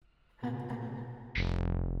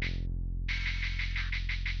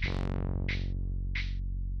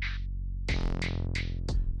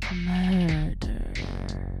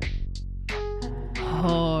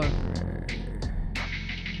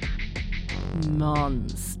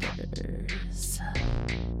Monsters.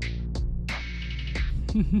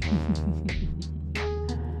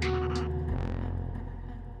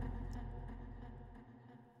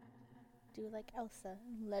 Do like Elsa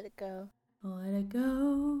and let it go. Let it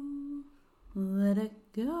go. Let it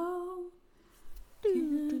go.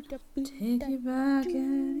 Can't take you back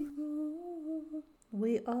anymore.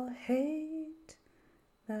 We all hate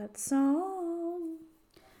that song,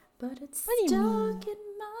 but it's What do you stuck in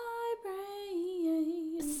my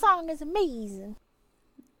brain. The song is amazing.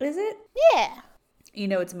 Is it? Yeah. You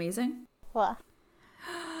know it's amazing? What?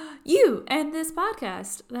 You and this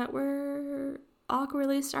podcast that we're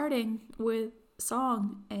awkwardly starting with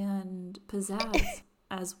song and pizzazz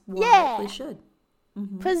as one likely should.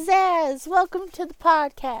 Mm-hmm. Pizzazz, welcome to the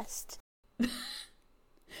podcast.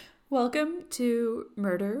 Welcome to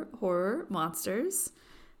Murder, Horror, Monsters.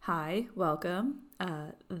 Hi, welcome.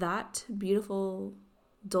 That beautiful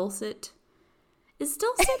dulcet is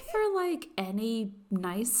dulcet for like any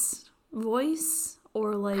nice voice,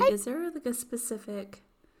 or like is there like a specific?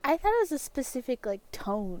 I thought it was a specific like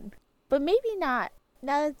tone, but maybe not.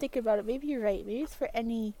 Now that I think about it, maybe you're right. Maybe it's for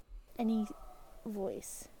any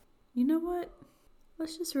voice. You know what?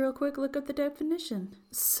 Let's just real quick look up the definition.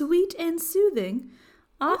 Sweet and soothing,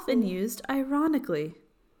 often used ironically.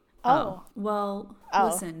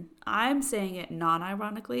 Listen, I'm saying it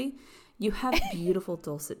non-ironically. You have beautiful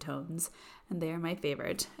dulcet tones, and they are my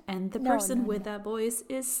favorite. And the person with that voice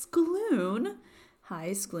is Skloon.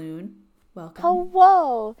 Hi, Skloon. Welcome. Oh,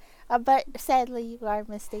 whoa. But sadly, you are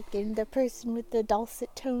mistaken. The person with the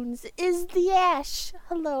dulcet tones is the Ash.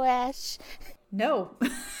 Hello, Ash. No.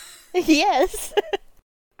 Yes.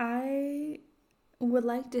 I would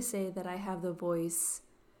like to say that I have the voice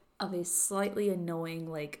of a slightly annoying,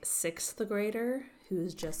 like, 6th grader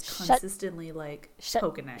who's just consistently,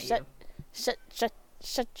 poking at you. Shut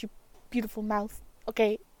your beautiful mouth.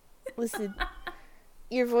 Okay, listen.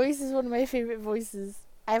 Your voice is one of my favorite voices.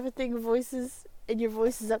 I have a thing of voices, and your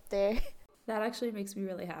voice is up there. That actually makes me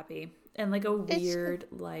really happy. And, like, a weird,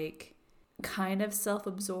 like, kind of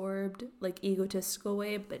self-absorbed, like, egotistical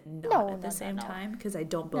way, but not at the same time, because I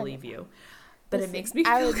don't believe you. But listen, it makes me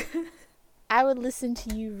feel good. I would listen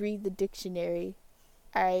to you read the dictionary,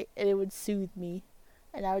 alright, and it would soothe me.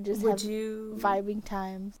 And I would just have vibing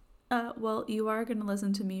times. Well, you are going to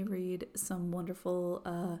listen to me read some wonderful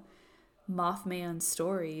Mothman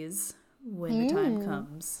stories when the time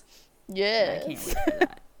comes. Yeah. I can't wait for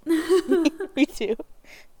that. Me too.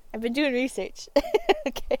 I've been doing research.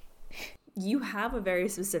 Okay. You have a very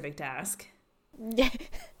specific task.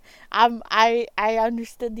 I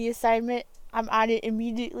understood the assignment. I'm on it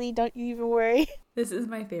immediately. Don't you even worry. This is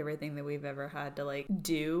my favorite thing that we've ever had to like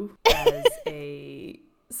do as a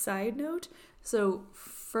side note. So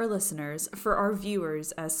for listeners, for our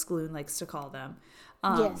viewers, as Skloon likes to call them,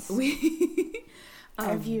 yes,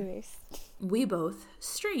 our viewers. We both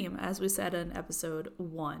stream, as we said in episode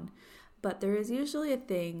 1. But there is usually a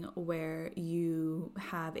thing where you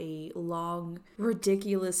have a long,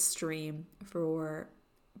 ridiculous stream for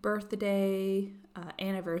birthday,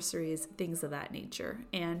 anniversaries, things of that nature.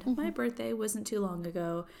 And my birthday wasn't too long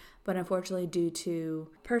ago, but unfortunately due to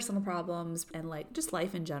personal problems and like just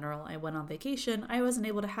life in general, I went on vacation. I wasn't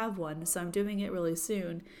able to have one, so I'm doing it really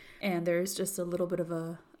soon. And there's just a little bit of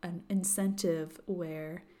an incentive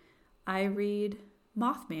where I read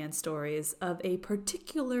Mothman stories of a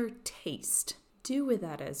particular taste. Do with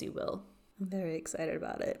that as you will. I'm very excited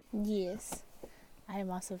about it. Yes. I am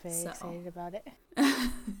also very excited about it.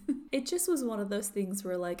 It just was one of those things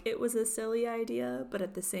where like it was a silly idea, but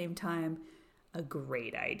at the same time, a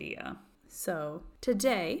great idea. So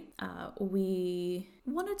today, we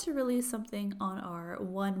wanted to release something on our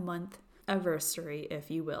 1 month anniversary, if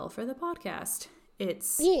you will, for the podcast.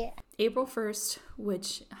 It's April 1st,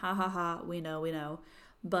 which, we know.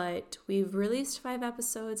 But we've released 5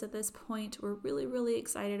 episodes at this point. We're really, really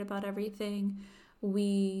excited about everything.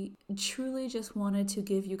 We truly just wanted to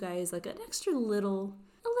give you guys like an extra little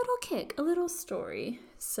kick, a little story.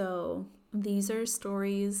 So these are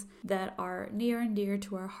stories that are near and dear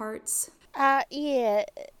to our hearts. Yeah.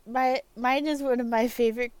 Mine is one of my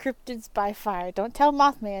favorite cryptids by far. Don't tell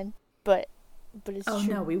Mothman, but it's true. Oh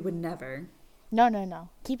no, we would never. No.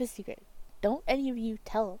 Keep a secret. Don't any of you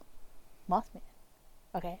tell Mothman.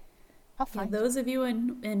 Okay? I'll find those of you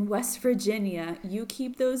in West Virginia, you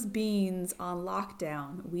keep those beans on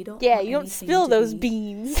lockdown. We don't. Yeah, you don't spill those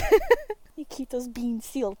beans. You keep those beans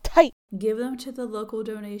sealed tight. Give them to the local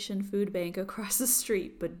donation food bank across the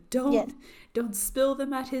street, but don't spill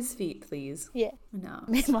them at his feet, please. Yeah. No.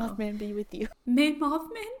 May Mothman be with you. May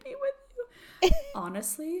Mothman be with you.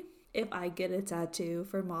 Honestly, if I get a tattoo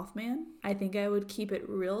for Mothman, I think I would keep it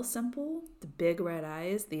real simple. The big red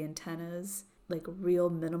eyes, the antennas, like real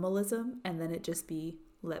minimalism, and then it just be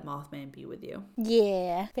let Mothman be with you.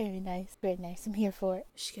 Yeah, very nice, very nice. I'm here for it.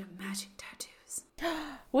 We should get matching tattoos.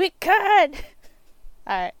 We could!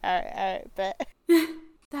 Alright, but...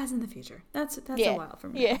 That's in the future. That's a while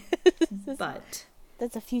from now. Yeah. But...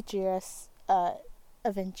 That's a future us,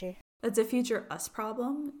 adventure. That's a future us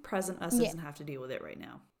problem. Present us doesn't have to deal with it right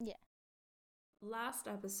now. Yeah. Last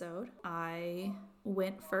episode, I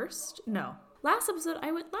went first. No. Last episode,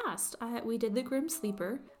 I went last. We did The Grim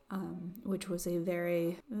Sleeper, which was a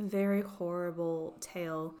very, very horrible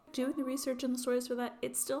tale. Doing the research and the stories for that,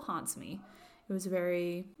 it still haunts me. It was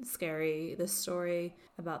very scary. The story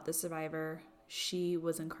about the survivor, she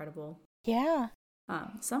was incredible. Yeah.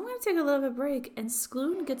 So I'm going to take a little bit of break, and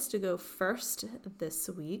Skloon gets to go first this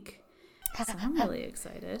week. So I'm really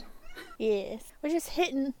excited. Yes. We're just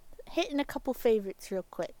hitting a couple favorites real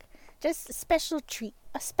quick. Just a special treat.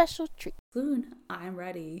 Skloon, I'm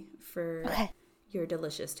ready for your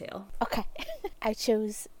delicious tale. Okay. I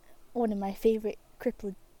chose one of my favorite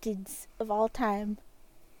cryptids of all time,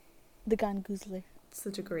 the Gongoozler.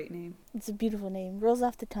 Such a great name. It's a beautiful name. Rolls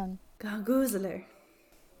off the tongue. Gongoozler.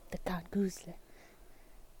 The Gongoozler.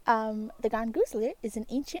 The Gongoozler is an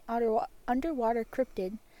ancient underwater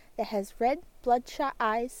cryptid that has red, bloodshot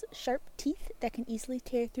eyes, sharp teeth that can easily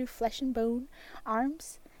tear through flesh and bone,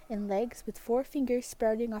 arms and legs with 4 fingers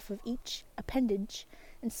sprouting off of each appendage,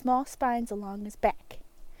 and small spines along its back.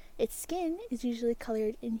 Its skin is usually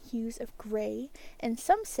colored in hues of gray, and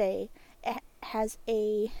some say it has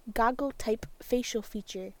a goggle-type facial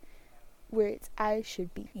feature where its eyes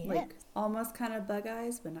should be. Yeah. Like, almost kind of bug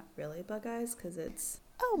eyes, but not really bug eyes, because it's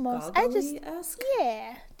almost goggly-esque?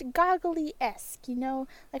 Yeah, goggly-esque,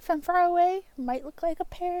 like from far away might look like a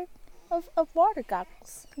pair of water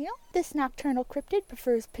goggles, This nocturnal cryptid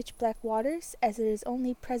prefers pitch black waters, as it is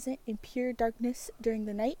only present in pure darkness during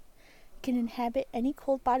the night. It can inhabit any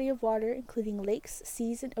cold body of water, including lakes,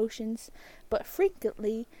 seas, and oceans, but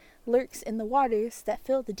frequently lurks in the waters that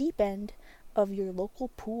fill the deep end of your local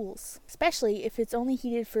pools, especially if it's only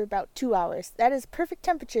heated for about 2 hours. That is perfect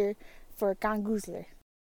temperature for a Gongoozler.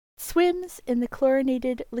 Swims in the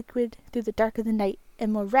chlorinated liquid through the dark of the night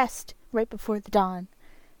and will rest right before the dawn.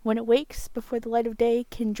 When it wakes before the light of day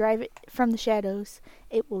can drive it from the shadows,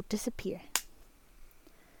 it will disappear.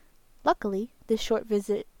 Luckily, this short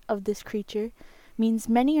visit of this creature means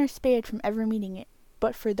many are spared from ever meeting it,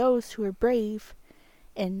 but for those who are brave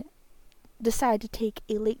and decide to take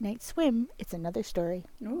a late night swim, it's another story.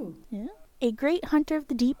 Ooh. Yeah. A great hunter of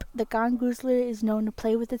the deep, the Gongoozler is known to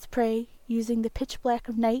play with its prey. Using the pitch black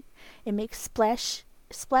of night, it makes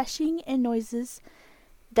splashing and noises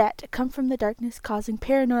that come from the darkness, causing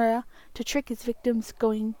paranoia to trick its victims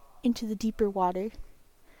going into the deeper water.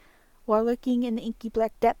 While lurking in the inky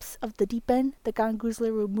black depths of the deep end, the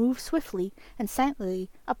Gongoozler will move swiftly and silently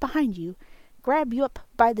up behind you, grab you up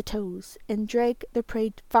by the toes, and drag the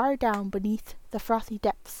prey far down beneath the frothy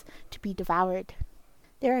depths to be devoured.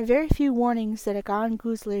 There are very few warnings that a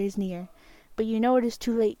Gongoozler is near, but you know it is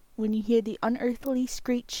too late when you hear the unearthly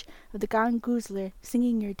screech of the Gongoozler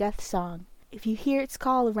singing your death song. If you hear its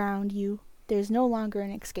call around you, there is no longer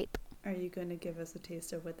an escape. Are you going to give us a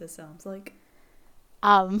taste of what this sounds like?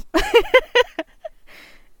 I'm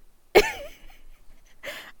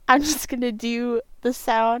just going to do the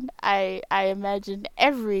sound I imagine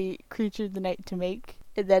every creature of the night to make,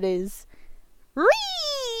 and that is Ree!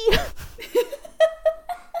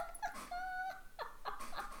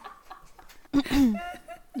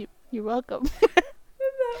 You're welcome. That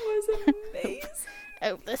was amazing. I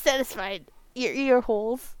hope that satisfied your ear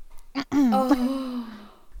holes. Oh,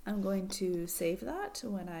 I'm going to save that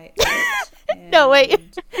when I edit. No,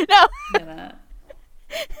 wait. No. I'm gonna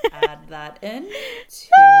add that in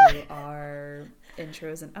to our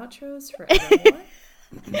intros and outros forevermore.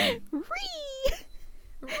 Ree!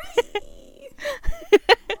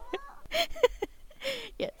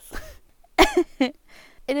 Yes.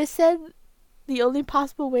 It is said the only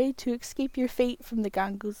possible way to escape your fate from the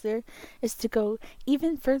Gongoozler is to go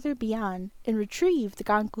even further beyond and retrieve the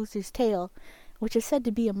Gongoozler's tail, which is said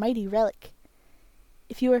to be a mighty relic.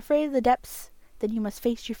 If you are afraid of the depths, then you must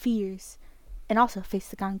face your fears, and also face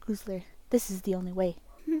the Gongoozler. This is the only way.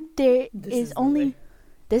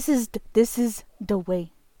 This is the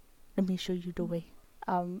way. Let me show you the way.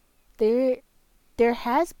 There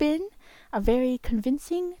has been a very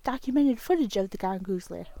convincing documented footage of the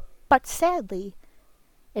Gongoozler, but sadly,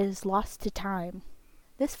 it is lost to time.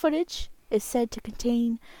 This footage is said to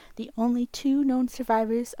contain the only 2 known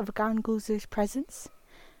survivors of a Gongoozler's presence,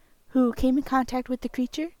 who came in contact with the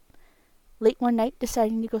creature, Late one night,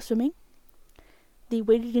 deciding to go swimming, they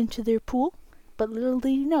waded into their pool, but little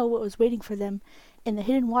did they know what was waiting for them in the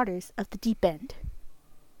hidden waters of the deep end.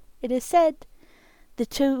 It is said the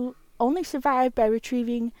two only survived by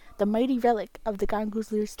retrieving the mighty relic of the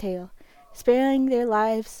Gongoozler's tail, sparing their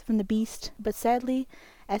lives from the beast, but sadly,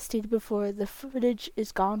 as stated before, the footage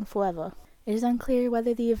is gone forever. It is unclear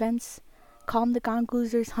whether the events calmed the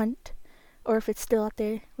Gongoozler's hunt, or if it's still out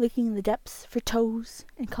there, licking in the depths for toes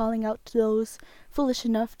and calling out to those foolish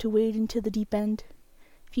enough to wade into the deep end.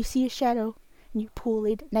 If you see a shadow in your pool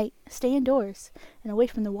late at night, stay indoors and away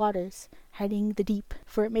from the waters, hiding the deep,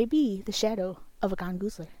 for it may be the shadow of a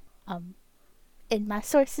Gongoozler. And my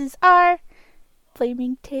sources are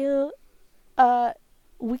Flaming Tale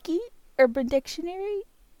Wiki, Urban Dictionary,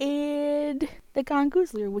 and the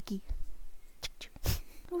Gongoozler Wiki.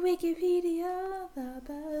 Wikipedia, the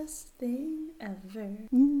best thing ever.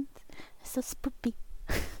 So spoopy.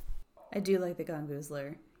 I do like the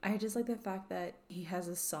Gongoozler. I just like the fact that he has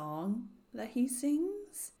a song that he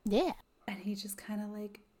sings. Yeah. And he just kind of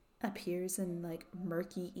like appears in like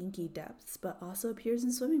murky, inky depths, but also appears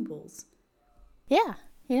in swimming pools. Yeah,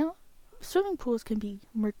 swimming pools can be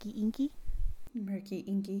murky, inky. Murky,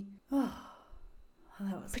 inky. Oh,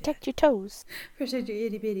 that was Protect good. your toes. Protect your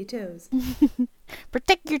itty bitty toes.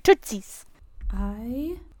 Protect your tootsies.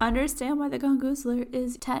 I understand why the Gongoozler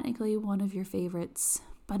is technically one of your favorites,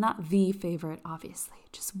 but not the favorite, obviously.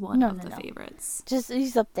 Just one of the favorites. Just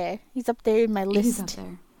he's up there. He's up there in my list. He's up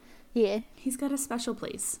there. Yeah. He's got a special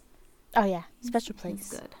place. Oh yeah, special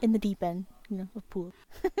place. He's good. In the deep end, of pool.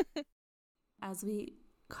 As we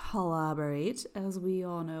collaborate, as we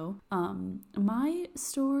all know, my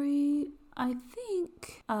story, I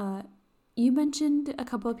think, you mentioned a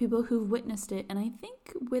couple of people who've witnessed it, and I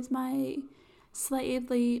think with my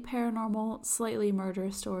slightly paranormal, slightly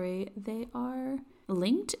murder story, they are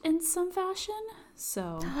linked in some fashion.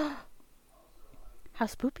 So how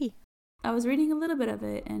spoopy. I was reading a little bit of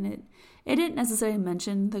it, and it didn't necessarily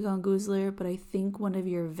mention the Gongoozler, but I think one of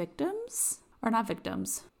your victims, or not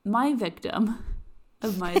victims, my victim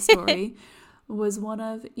of my story was one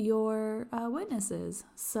of your witnesses.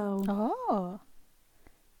 So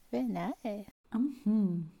very nice.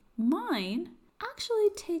 Mine actually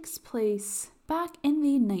takes place back in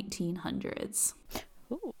the 1900s.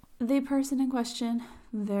 Ooh. The person in question,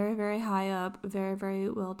 very, very high up, very, very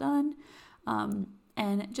well done.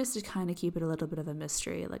 And just to kind of keep it a little bit of a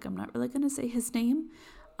mystery, like I'm not really going to say his name.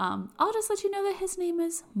 I'll just let you know that his name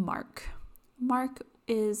is Mark.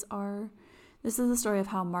 This is the story of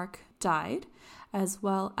how Mark died, as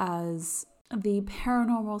well as the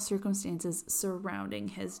paranormal circumstances surrounding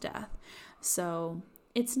his death. So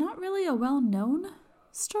it's not really a well-known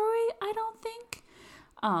story, I don't think.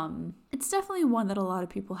 It's definitely one that a lot of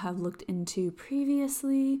people have looked into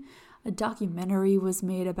previously. A documentary was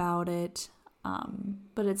made about it.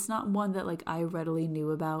 But it's not one that like I readily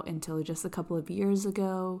knew about until just a couple of years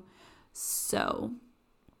ago. So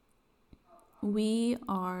we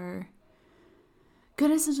are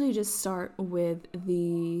gonna essentially just start with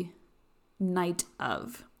the night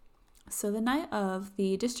of. So the night of,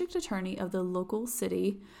 the district attorney of the local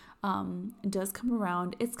city does come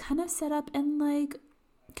around. It's kind of set up in like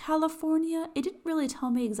California. It didn't really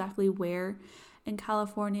tell me exactly where in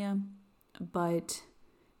California, but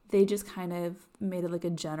they just kind of made it like a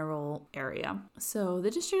general area. So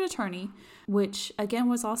the district attorney, which again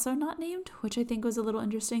was also not named, which I think was a little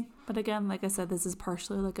interesting. But again, like I said, this is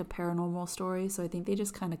partially like a paranormal story. So I think they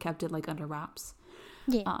just kind of kept it like under wraps.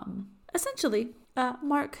 Yeah. Essentially,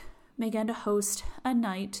 Mark began to host a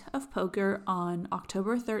night of poker on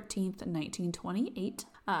October 13th, 1928.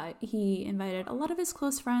 He invited a lot of his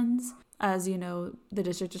close friends. As you know, the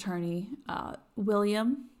district attorney,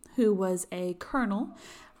 William, who was a colonel,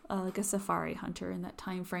 like a safari hunter in that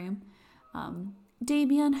time frame.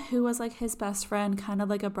 Damien, who was like his best friend, kind of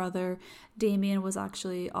like a brother. Damien was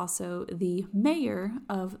actually also the mayor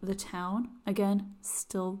of the town. Again,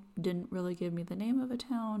 still didn't really give me the name of a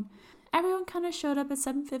town. Everyone kind of showed up at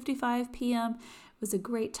 7:55 p.m. It was a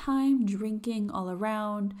great time, drinking all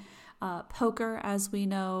around. Poker, as we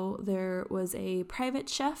know, there was a private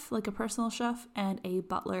chef, like a personal chef, and a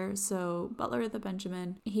butler. So Butler the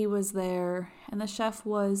Benjamin, he was there, and the chef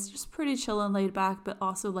was just pretty chill and laid back, but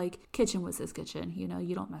also like kitchen was his kitchen. You know,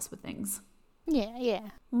 you don't mess with things. Yeah.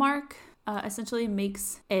 Mark essentially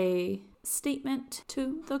makes a statement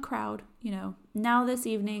to the crowd. You know, now this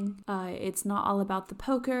evening, it's not all about the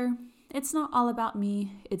poker. It's not all about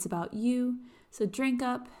me. It's about you. So drink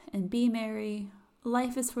up and be merry.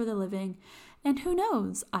 Life is for the living, and who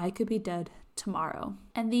knows, I could be dead tomorrow.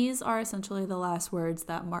 And these are essentially the last words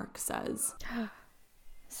that Mark says.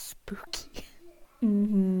 Spooky.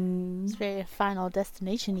 Mm-hmm. It's very Final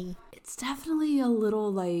Destination-y. It's definitely a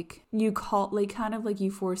little like you call, like kind of like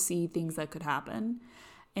you foresee things that could happen.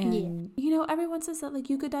 And, everyone says that, like,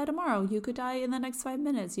 you could die tomorrow. You could die in the next 5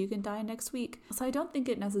 minutes. You can die next week. So I don't think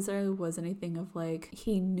it necessarily was anything of, like,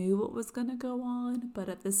 he knew what was going to go on. But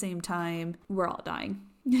at the same time, we're all dying.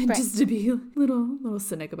 Right. Just to be a little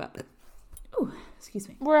cynic about it. Oh, excuse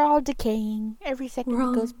me. We're all decaying. Every second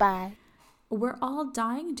that goes by. We're all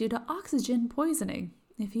dying due to oxygen poisoning.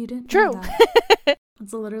 If you didn't True. know that.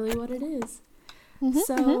 That's literally what it is.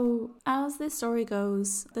 So, as the story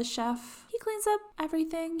goes, the chef, he cleans up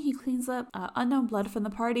everything. He cleans up unknown blood from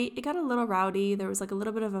the party. It got a little rowdy. There was like a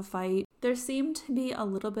little bit of a fight. There seemed to be a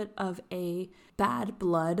little bit of a bad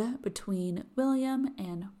blood between William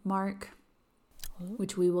and Mark,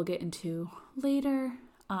 which we will get into later.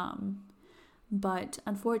 But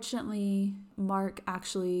unfortunately, Mark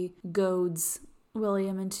actually goads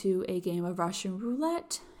William into a game of Russian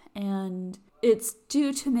roulette, and it's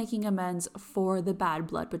due to making amends for the bad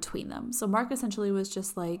blood between them. So Mark essentially was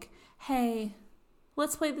just like, hey,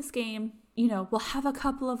 let's play this game. We'll have a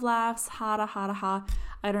couple of laughs. Ha da ha da ha.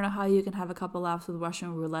 I don't know how you can have a couple laughs with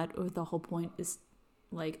Russian roulette, or the whole point is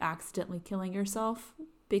like accidentally killing yourself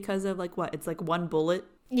because of like what? It's like one bullet.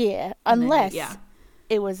 Yeah, unless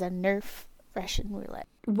it was a Nerf Russian roulette.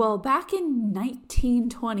 Well, back in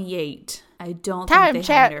 1928, I don't think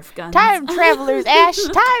they had Nerf guns. Time travelers, Ash.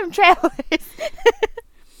 Time travelers.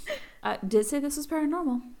 Did say this was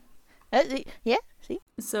paranormal. Yeah, see?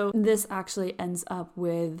 So this actually ends up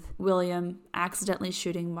with William accidentally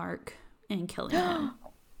shooting Mark and killing him.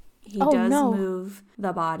 He does move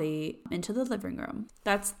the body into the living room.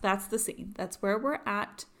 That's the scene. That's where we're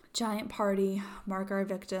at. Giant party. Mark, our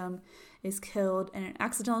victim, is killed in an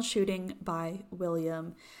accidental shooting by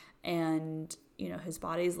William, and his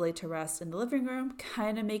body is laid to rest in the living room.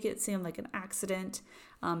 Kind of make it seem like an accident,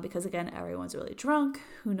 because again, everyone's really drunk.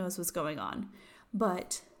 Who knows what's going on?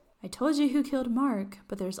 But I told you who killed Mark,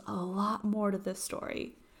 but there's a lot more to this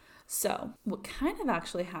story. So what kind of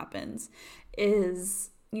actually happens is,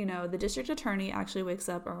 the district attorney actually wakes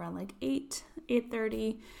up around like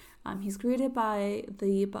 8:30. He's greeted by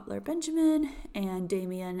the butler Benjamin and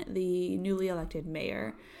Damien, the newly elected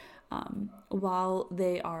mayor. While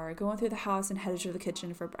they are going through the house and headed to the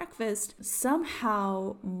kitchen for breakfast,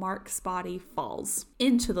 somehow Mark's body falls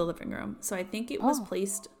into the living room. So I think it was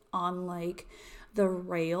placed on like the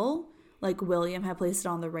rail, like William had placed it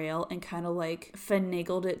on the rail and kind of like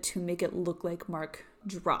finagled it to make it look like Mark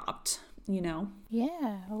dropped,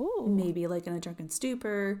 Yeah. Ooh. Maybe like in a drunken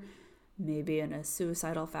stupor, maybe in a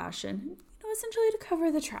suicidal fashion, essentially to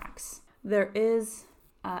cover the tracks. There is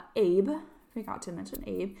Abe. Forgot to mention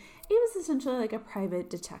Abe. Abe is essentially like a private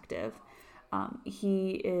detective.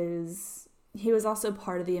 He was also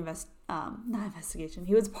part of the not investigation.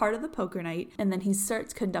 He was part of the poker night, and then he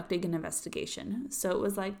starts conducting an investigation. So it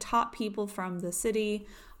was like top people from the city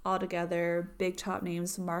all together, big top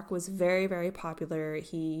names. Mark was very, very popular.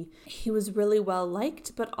 He was really well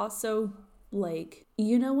liked, but also like,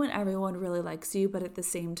 when everyone really likes you, but at the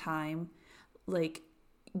same time, like,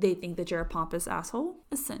 they think that you're a pompous asshole.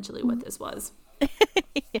 Essentially what this was.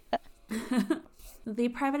 The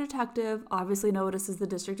private detective obviously notices the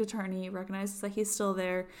district attorney, recognizes that he's still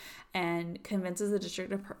there, and convinces the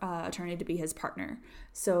district attorney to be his partner.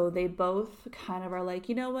 So they both kind of are like,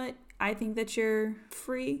 you know what? I think that you're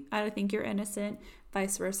free. I don't think you're innocent.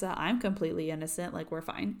 Vice versa. I'm completely innocent. Like, we're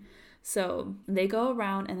fine. So they go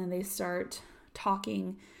around and then they start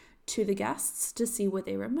talking to the guests to see what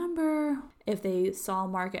they remember, if they saw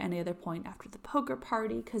Mark at any other point after the poker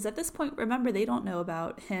party. Because at this point, remember, they don't know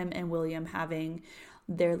about him and William having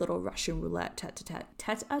their little Russian roulette tete-a-tete.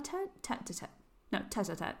 Tete-a-tete? Tete-a-tete. No,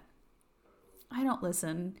 tete-a-tete. I don't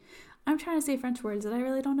listen. I'm trying to say French words that I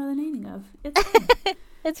really don't know the meaning of. It's fine.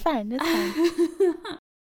 It's fine. It's fine.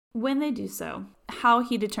 When they do so, how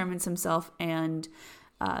he determines himself and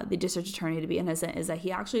the district attorney to be innocent is that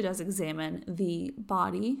he actually does examine the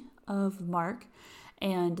body of Mark,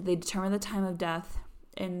 and they determine the time of death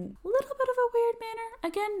in a little bit of a weird manner.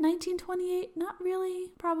 Again, 1928, not really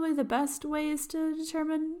probably the best ways to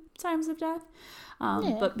determine times of death.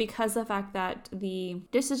 But because of the fact that the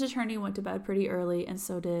district attorney went to bed pretty early, and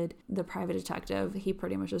so did the private detective, he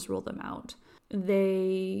pretty much just ruled them out.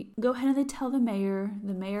 They go ahead and they tell the mayor.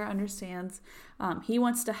 The mayor understands. He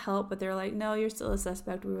wants to help, but they're like, no, you're still a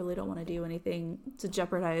suspect. We really don't want to do anything to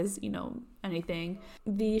jeopardize, anything.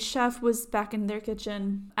 The chef was back in their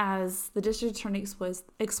kitchen. As the district attorney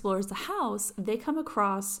explores the house, they come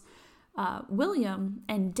across William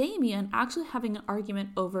and Damien actually having an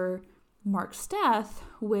argument over Mark's death,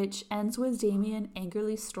 which ends with Damien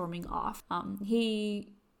angrily storming off.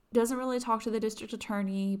 He doesn't really talk to the district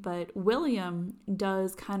attorney, but William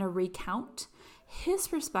does kind of recount his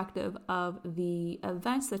perspective of the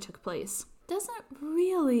events that took place. Doesn't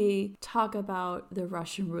really talk about the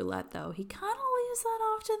Russian roulette, though. He kind of leaves that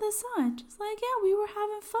off to the son. Just like, yeah, we were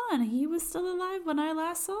having fun. He was still alive when I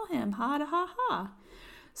last saw him. Ha ha ha ha.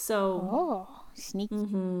 So,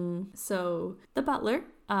 sneaky. So the butler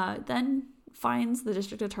then finds the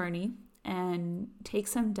district attorney and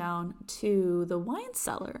takes him down to the wine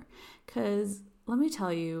cellar. Because let me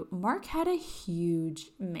tell you, Mark had a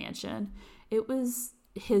huge mansion. It was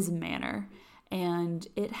his manor, and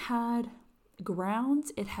it had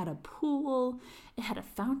grounds, it had a pool, it had a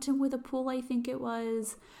fountain with a pool, I think it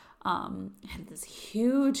was. It had this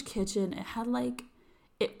huge kitchen. It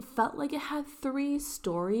felt like it had 3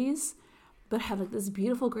 stories, but had like this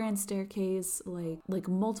beautiful grand staircase, like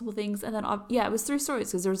multiple things. And then, it was 3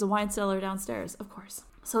 stories because there was a wine cellar downstairs, of course.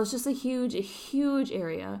 So it's just a huge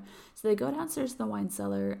area. So they go downstairs to the wine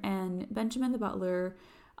cellar, and Benjamin the butler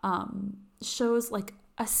shows like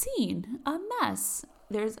a scene, a mess.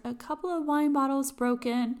 There's a couple of wine bottles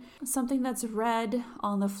broken, something that's red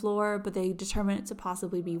on the floor, but they determine it to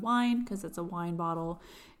possibly be wine because it's a wine bottle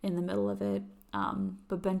in the middle of it.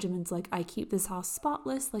 But Benjamin's like, I keep this house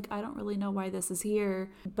spotless. Like, I don't really know why this is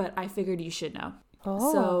here, but I figured you should know.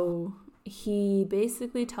 So he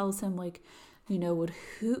basically tells him, like,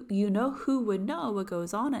 who would know what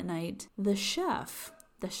goes on at night? The chef.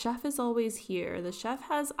 The chef is always here. The chef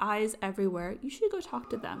has eyes everywhere. You should go talk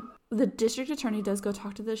to them. The district attorney does go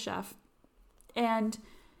talk to the chef. And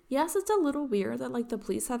yes, it's a little weird that like the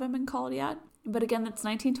police haven't been called yet. But again, that's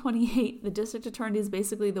 1928. The district attorney is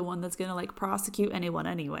basically the one that's going to like prosecute anyone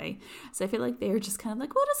anyway. So I feel like they're just kind of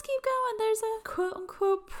like, we'll just keep going. There's a quote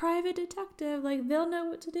unquote private detective. Like they'll know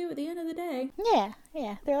what to do at the end of the day.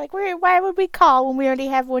 Yeah. They're like, why would we call when we already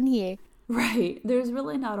have one here? Right. There's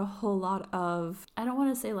really not a whole lot of, I don't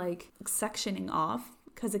want to say like sectioning off,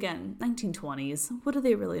 because again, 1920s, what do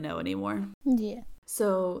they really know anymore? Yeah.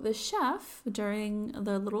 So the chef, during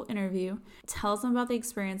the little interview, tells him about the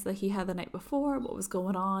experience that he had the night before, what was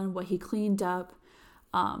going on, what he cleaned up.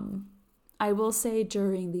 I will say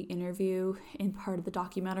during the interview, in part of the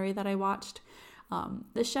documentary that I watched,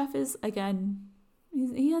 the chef is, again,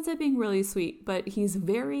 he ends up being really sweet, but he's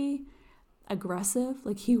very aggressive.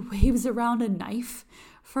 Like he waves around a knife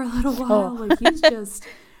for a little while. Like he's just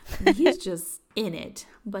in it.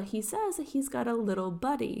 But he says that he's got a little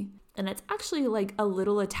buddy, and it's actually like a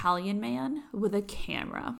little Italian man with a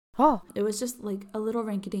camera. It was just like a little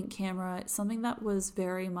rinky-dink camera, something that was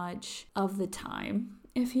very much of the time,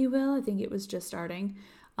 if you will. I think it was just starting.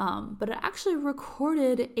 But it actually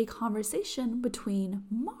recorded a conversation between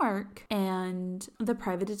Mark and the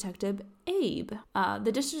private detective, Abe.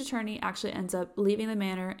 The district attorney actually ends up leaving the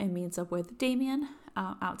manor and meets up with Damien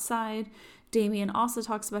outside. Damien also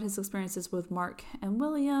talks about his experiences with Mark and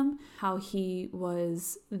William, how he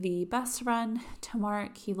was the best friend to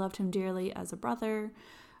Mark. He loved him dearly as a brother.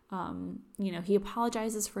 He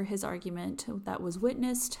apologizes for his argument that was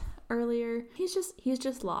witnessed earlier. He's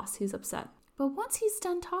just lost. He's upset. But once he's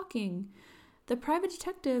done talking, the private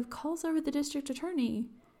detective calls over the district attorney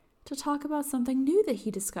to talk about something new that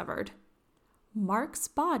he discovered. Mark's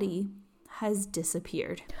body has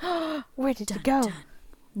disappeared. Where did it go?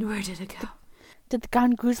 Where did it go? Did the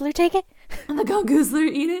Gongoozler take it? And the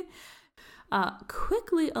Gongoozler eat it?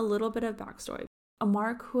 Quickly, a little bit of backstory.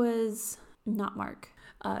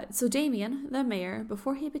 So Damien, the mayor,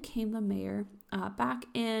 before he became the mayor, back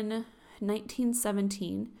in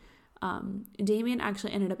 1917, Damien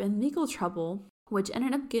actually ended up in legal trouble, which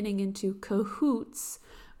ended up getting into cahoots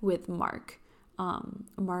with Mark.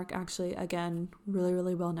 Mark actually, again, really,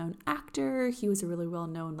 really well-known actor. He was a really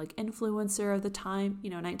well-known like influencer of the time,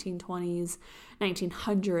 1920s,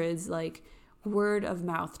 1900s, like word of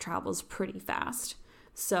mouth travels pretty fast.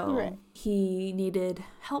 So He needed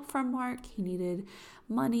help from Mark. He needed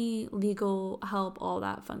money, legal help, all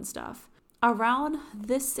that fun stuff. Around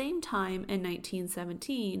this same time in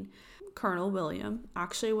 1917, Colonel William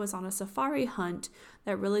actually was on a safari hunt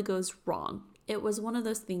that really goes wrong. It was one of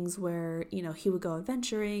those things where, he would go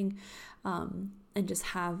adventuring and just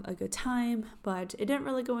have a good time, but it didn't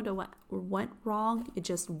really go into what went wrong. It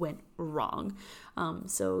just went wrong.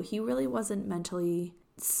 So he really wasn't mentally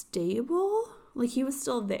stable. Like he was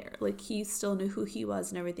still there. Like he still knew who he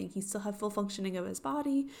was and everything. He still had full functioning of his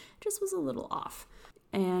body. It just was a little off.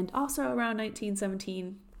 And also around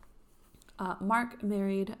 1917, Mark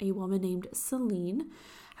married a woman named Celine.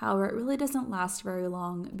 However, it really doesn't last very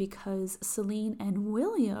long because Celine and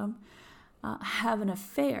William have an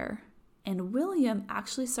affair And William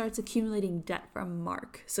actually starts accumulating debt from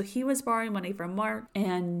Mark. So he was borrowing money from Mark,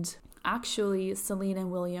 and actually Celine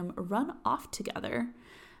and William run off together.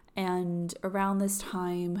 And around this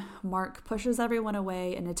time, Mark pushes everyone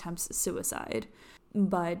away and attempts suicide,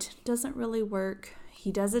 but doesn't really work.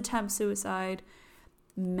 He does attempt suicide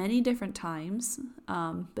many different times,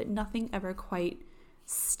 but nothing ever quite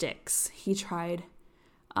sticks. He tried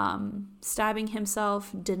stabbing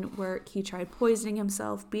himself, didn't work. He tried poisoning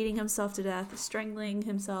himself, beating himself to death, strangling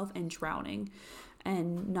himself, and drowning,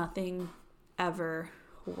 and nothing ever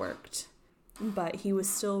worked. But he was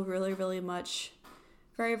still really, really much,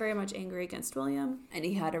 very, very much angry against William, and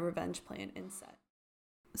he had a revenge plan in set.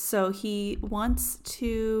 So he wants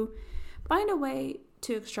to find a way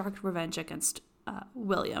to extract revenge against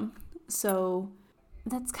William. So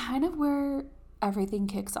that's kind of where everything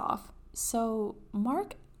kicks off. So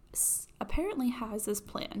Mark apparently has this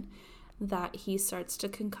plan that he starts to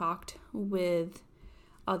concoct with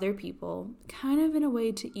other people, kind of in a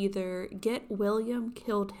way to either get William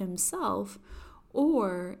killed himself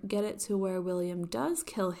or get it to where William does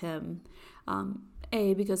kill him.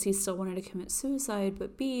 A, because he still wanted to commit suicide,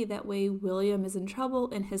 but B, that way William is in trouble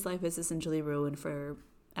and his life is essentially ruined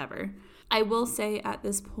forever. I will say at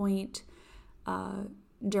this point,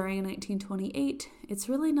 during 1928, it's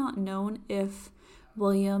really not known if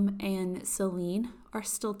William and Celine are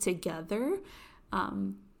still together.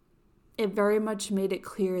 It very much made it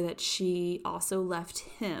clear that she also left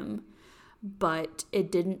him, but it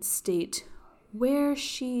didn't state where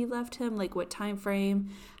she left him, like what time frame,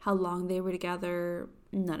 how long they were together,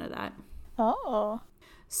 none of that. Oh.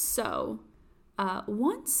 So,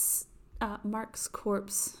 once Mark's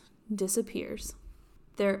corpse disappears,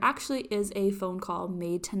 there actually is a phone call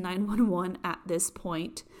made to 911 at this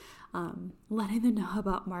point, letting them know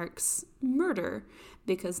about Mark's murder,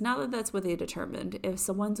 because now that that's what they determined, if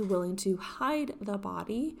someone's willing to hide the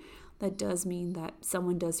body, that does mean that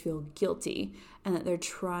someone does feel guilty and that they're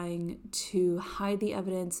trying to hide the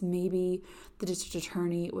evidence. Maybe the district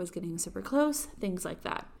attorney was getting super close, things like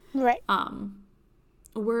that. Right.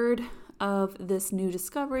 Word of this new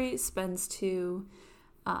discovery spreads to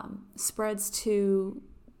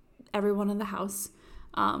everyone in the house,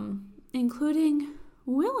 including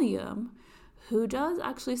William, who does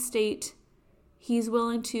actually state he's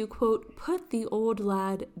willing to, quote, put the old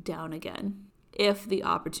lad down again if the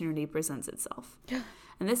opportunity presents itself.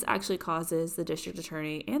 And this actually causes the district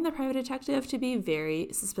attorney and the private detective to be very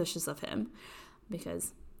suspicious of him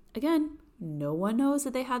because, again, no one knows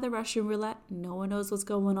that they had the Russian roulette. No one knows what's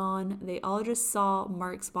going on. They all just saw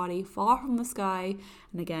Mark's body fall from the sky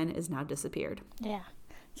and, again, is now disappeared. Yeah.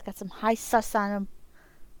 It's got some high sus on him.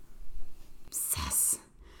 Sus.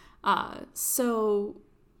 So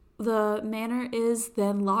the manor is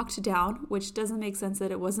then locked down, which doesn't make sense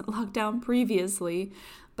that it wasn't locked down previously.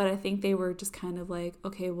 But I think they were just kind of like,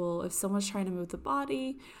 okay, well, if someone's trying to move the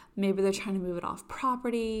body, maybe they're trying to move it off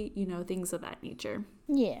property, things of that nature.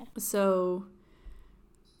 Yeah. So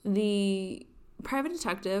the private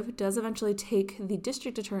detective does eventually take the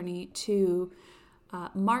district attorney to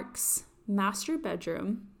Mark's master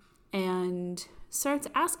bedroom and starts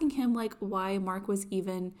asking him, like, why Mark was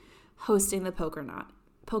even hosting the poker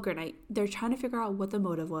night. They're trying to figure out what the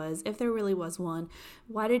motive was, if there really was one.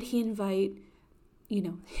 Why did he invite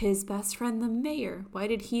his best friend, the mayor? Why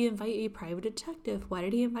did he invite a private detective? Why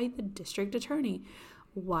did he invite the district attorney?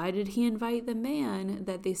 Why did he invite the man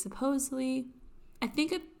that they supposedly, I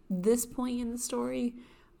think at this point in the story,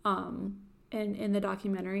 and in the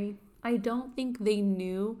documentary, I don't think they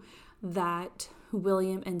knew that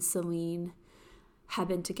William and Celine had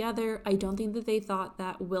been together. I don't think that they thought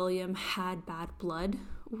that William had bad blood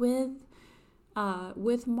with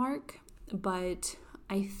Mark, but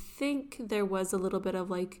I think there was a little bit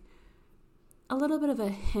of a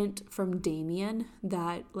hint from Damien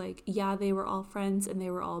that, like, yeah, they were all friends and they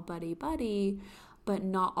were all buddy, but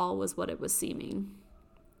not all was what it was seeming.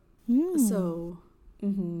 So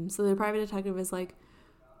the private detective is like,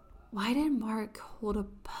 why did Mark hold a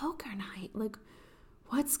poker night? Like,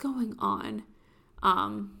 what's going on?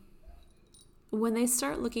 When they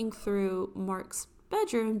start looking through Mark's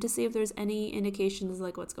bedroom to see if there's any indications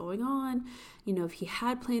like what's going on, if he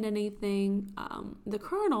had planned anything, the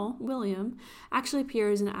colonel, William, actually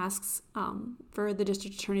appears and asks for the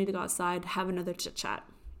district attorney to go outside, have another chit chat.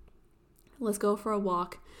 Let's go for a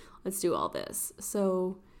walk. Let's do all this.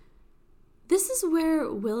 So this is where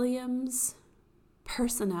William's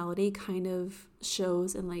personality kind of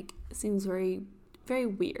shows and seems very, very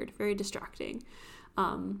weird, very distracting.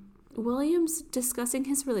 William's discussing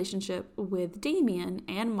his relationship with Damien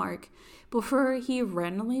and Mark before he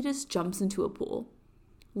randomly just jumps into a pool.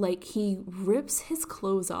 Like, he rips his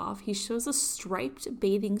clothes off. He shows a striped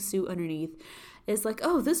bathing suit underneath. It's like,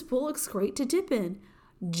 oh, this pool looks great to dip in.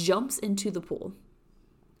 Jumps into the pool.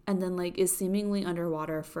 And then, like, is seemingly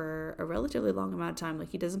underwater for a relatively long amount of time.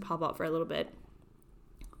 Like, he doesn't pop out for a little bit.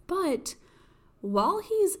 But while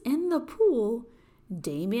he's in the pool,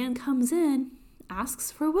 Damien comes in, asks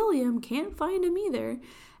for William, can't find him either.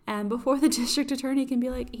 And before the district attorney can be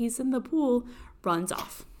like, he's in the pool, runs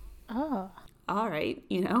off. Oh. All right,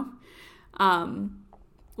 you know.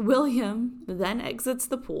 William then exits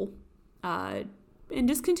the pool and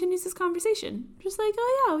just continues his conversation. Just like,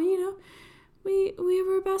 oh yeah, you know, we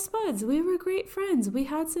were best buds. We were great friends. We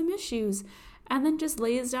had some issues. And then just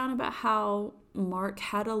lays down about how Mark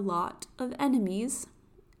had a lot of enemies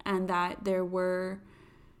and that there were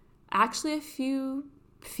actually a few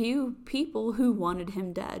people who wanted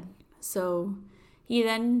him dead. So he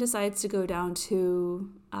then decides to go down to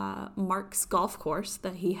Mark's golf course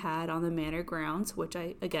that he had on the manor grounds, which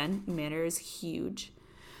manor is huge.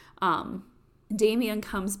 Damien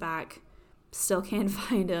comes back, still can't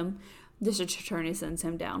find him. District attorney sends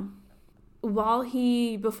him down. Before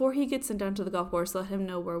he gets sent down to the golf course, let him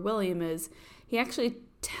know where William is, he actually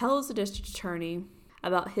tells the district attorney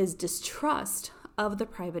about his distrust of the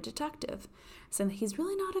private detective, saying that he's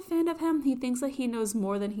really not a fan of him. He thinks that he knows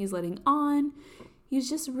more than he's letting on. He's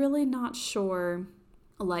just really not sure,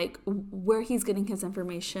 like, where he's getting his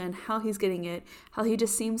information, how he's getting it, how he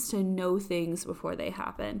just seems to know things before they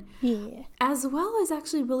happen. Yeah. As well as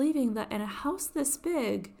actually believing that in a house this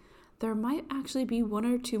big, there might actually be one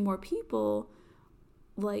or two more people,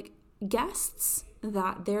 like guests,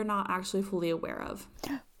 that they're not actually fully aware of.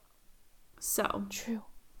 So, true.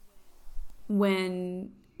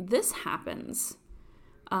 When this happens,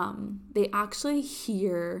 they actually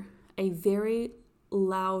hear a very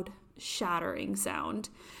loud shattering sound,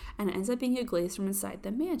 and it ends up being a glaze from inside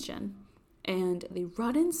the mansion. And they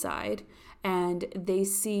run inside, and they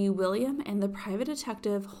see William and the private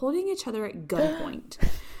detective holding each other at gunpoint.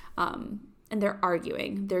 And they're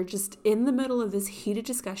arguing. They're just in the middle of this heated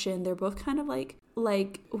discussion. They're both kind of like,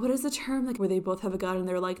 what is the term? Like, where they both have a gun and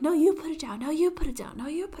they're like, no, you put it down. No, you put it down. No,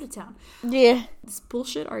 you put it down. Yeah. This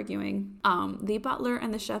bullshit arguing. The butler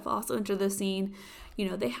and the chef also enter the scene. You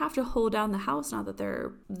know, they have to hold down the house now that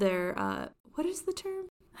they're what is the term?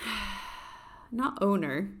 Not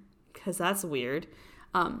owner, because that's weird.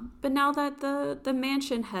 But now that the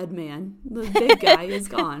mansion head man, the big guy, is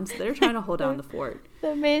gone, so they're trying to hold down the fort.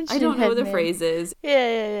 The mansion I don't know head what the man. phrase is.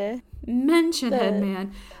 Yeah. Mansion head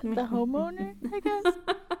man. The homeowner, I guess.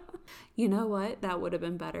 You know what? That would have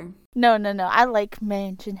been better. No. I like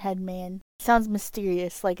mansion head man. Sounds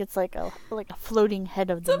mysterious, like it's like a floating head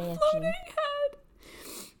of the mansion. Floating head.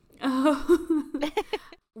 Oh.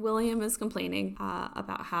 William is complaining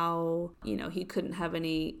about how, you know, he couldn't have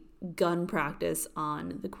any gun practice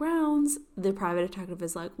on the grounds. The private detective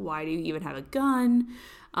is like, why do you even have a gun?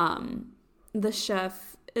 The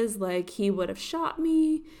chef is like, he would have shot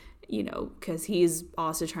me, you know, because he's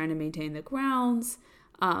also trying to maintain the grounds.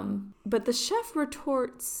 But the chef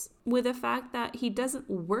retorts with the fact that he doesn't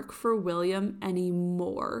work for William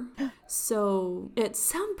anymore. So at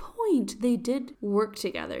some point they did work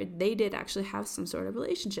together. They did actually have some sort of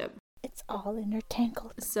relationship. It's all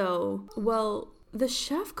intertangled. So, well, the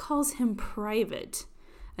chef calls him Private,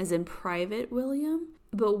 as in Private William.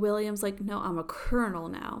 But William's like, no, I'm a colonel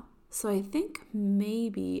now. So I think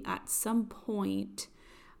maybe at some point,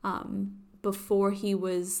 before he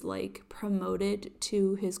was like promoted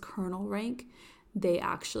to his colonel rank, they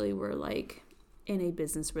actually were like in a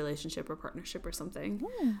business relationship or partnership or something.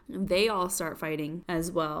 And they all start fighting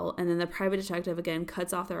as well. And then the private detective again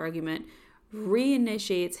cuts off their argument,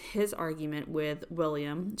 reinitiates his argument with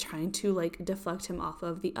William, trying to like deflect him off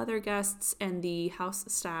of the other guests and the house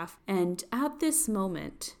staff. And at this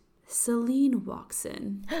moment, Celine walks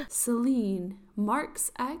in. Celine,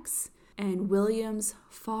 Mark's ex and William's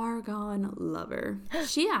far gone lover.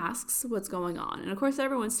 She asks what's going on. And of course,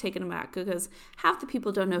 everyone's taken aback because half the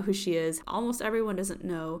people don't know who she is. Almost everyone doesn't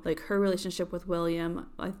know like her relationship with William.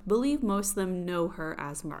 I believe most of them know her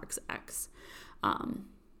as Mark's ex.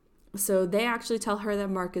 So they actually tell her that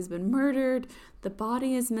Mark has been murdered, the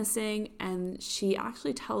body is missing, and she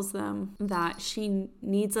actually tells them that she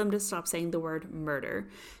needs them to stop saying the word murder.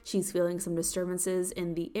 She's feeling some disturbances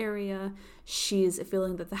in the area. She's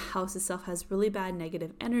feeling that the house itself has really bad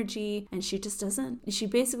negative energy, and she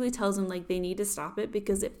basically tells them like they need to stop it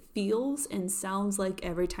because it feels and sounds like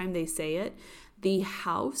every time they say it, the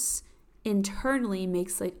house internally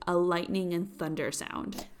makes like a lightning and thunder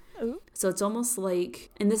sound. Ooh. So it's almost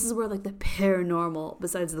like, and this is where like the paranormal,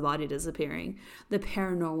 besides the body disappearing, the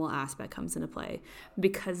paranormal aspect comes into play,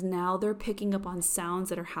 because now they're picking up on sounds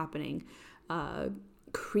that are happening,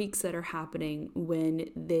 creaks that are happening when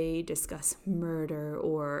they discuss murder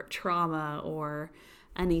or trauma or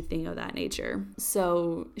anything of that nature.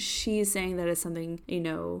 So she's saying that it's something,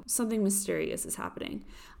 something mysterious is happening.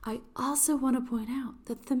 I also want to point out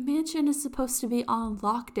that the mansion is supposed to be on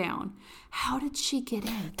lockdown. How did she get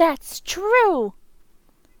in? That's true.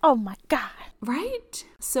 Oh my God. Right?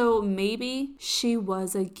 So maybe she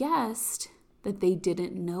was a guest that they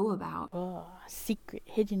didn't know about. Oh, secret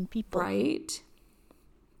hidden people. Right?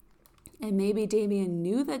 And maybe Damien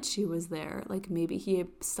knew that she was there. Like maybe he had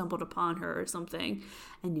stumbled upon her or something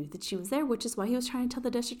and knew that she was there, which is why he was trying to tell the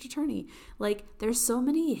district attorney. Like there's so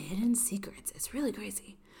many hidden secrets. It's really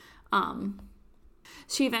crazy.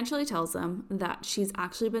 She eventually tells them that she's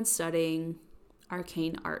actually been studying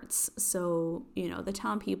arcane arts. So, the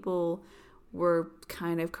town people were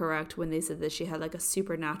kind of correct when they said that she had like a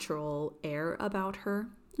supernatural air about her.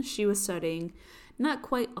 She was studying not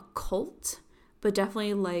quite occult, but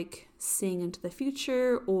definitely like seeing into the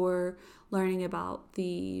future or learning about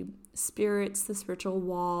the spirits, the spiritual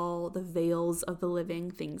wall, the veils of the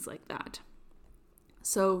living, things like that.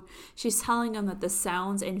 So she's telling them that the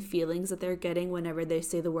sounds and feelings that they're getting whenever they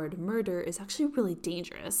say the word murder is actually really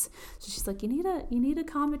dangerous. So she's like, you need to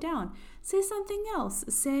calm it down. Say something else.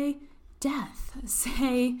 Say death.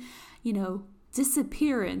 Say,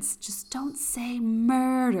 disappearance. Just don't say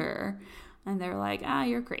murder. And they're like,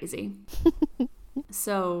 you're crazy.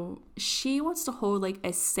 So she wants to hold like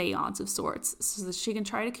a seance of sorts so that she can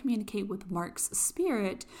try to communicate with Mark's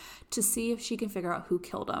spirit to see if she can figure out who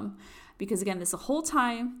killed him. Because again, this whole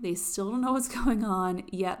time, they still don't know what's going on,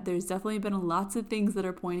 yet there's definitely been lots of things that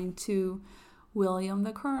are pointing to William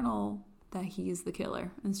the Colonel, that he's the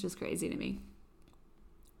killer. It's just crazy to me.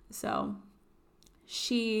 So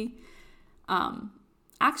she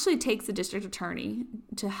actually takes the district attorney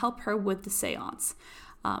to help her with the seance.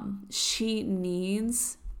 She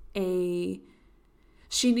needs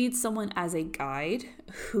someone as a guide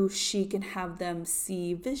who she can have them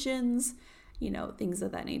see visions, things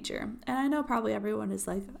of that nature. And I know probably everyone is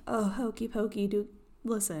like, oh, hokey pokey,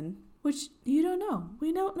 listen, which you don't know.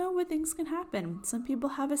 We don't know what things can happen. Some people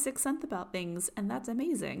have a sixth sense about things, and that's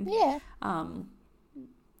amazing. Yeah.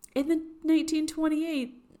 In the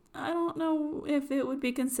 1928, I don't know if it would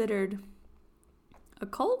be considered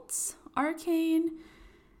occult, arcane,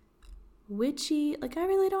 witchy. Like, I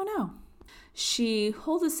really don't know. She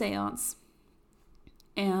holds a seance,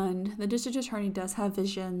 and the district attorney does have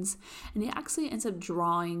visions, and he actually ends up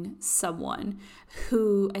drawing someone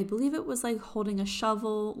who, I believe it was like holding a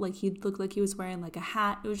shovel, like he looked like he was wearing like a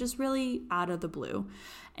hat. It was just really out of the blue,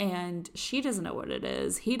 and she doesn't know what it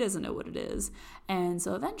is. He doesn't know what it is. And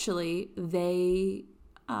so eventually they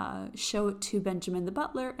show it to Benjamin the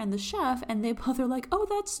butler and the chef, and they both are like, oh,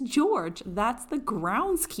 that's George. That's the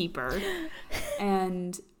groundskeeper.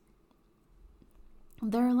 And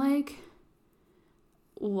they're like,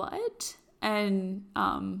 what? And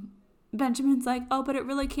Benjamin's like, oh, but it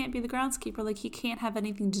really can't be the groundskeeper. Like, he can't have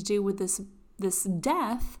anything to do with this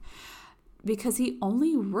death because he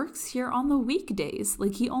only works here on the weekdays.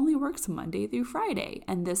 Like, he only works Monday through Friday.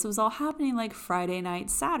 And this was all happening like Friday night,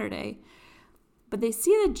 Saturday. But they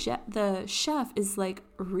see the chef is like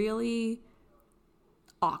really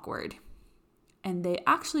awkward. And they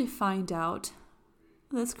actually find out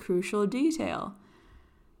this crucial detail.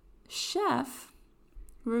 Chef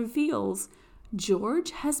reveals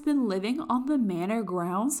George has been living on the manor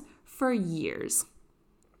grounds for years.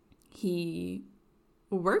 He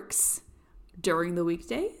works during the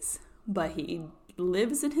weekdays, but he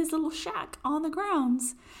lives in his little shack on the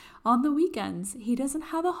grounds on the weekends. He doesn't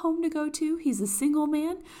have a home to go to. He's a single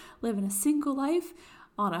man living a single life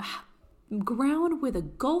on a ground with a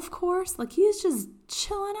golf course. Like, he's just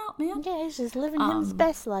chilling out, man. Yeah, he's just living his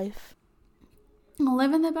best life.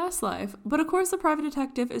 Living the best life. But of course, the private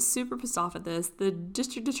detective is super pissed off at this. The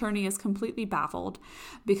district attorney is completely baffled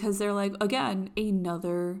because they're like, again,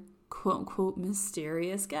 another quote unquote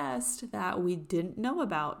mysterious guest that we didn't know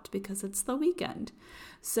about because it's the weekend.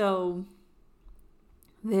 So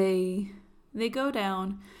they go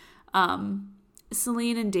down.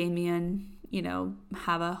 Celine and Damien,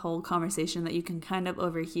 have a whole conversation that you can kind of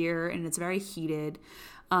overhear, and it's very heated.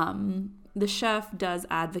 The chef does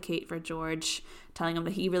advocate for George, telling him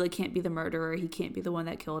that he really can't be the murderer. He can't be the one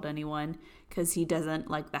that killed anyone because he doesn't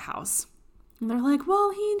like the house. And they're like,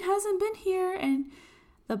 well, he hasn't been here and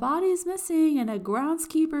the body's missing and a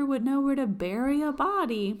groundskeeper would know where to bury a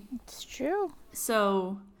body. It's true.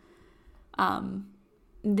 So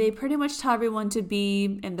they pretty much tell everyone to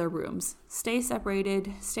be in their rooms. Stay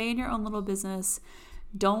separated. Stay in your own little business.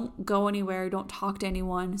 Don't go anywhere. Don't talk to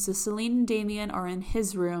anyone. So Celine and Damien are in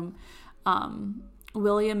his room.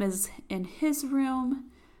 William is in his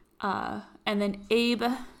room. And then Abe,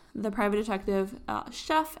 the private detective,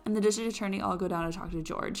 Chef, and the district attorney all go down to talk to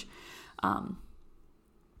George.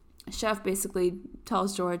 Chef basically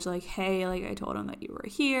tells George, like, hey, like, I told him that you were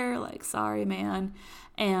here. Like, sorry, man.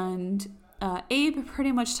 And Abe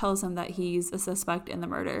pretty much tells him that he's a suspect in the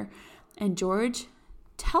murder. And George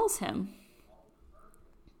tells him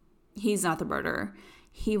he's not the murderer.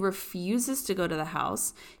 He refuses to go to the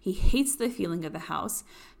house. He hates the feeling of the house.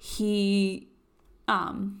 He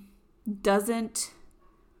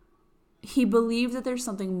believes that there's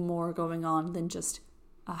something more going on than just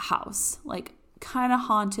a house. Like, kind of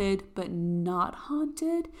haunted, but not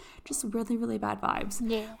haunted. Just really, really bad vibes.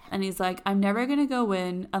 Yeah. And he's like, I'm never going to go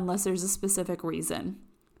in unless there's a specific reason.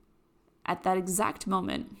 At that exact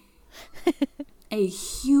moment, a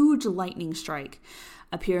huge lightning strike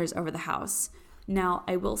appears over the house. Now,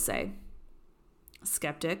 I will say,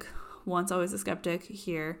 skeptic, once always a skeptic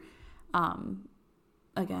here.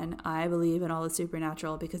 Again, I believe in all the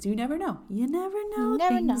supernatural because you never know. You never know.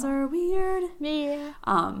 Things are weird. Yeah.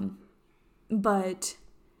 But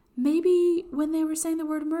maybe when they were saying the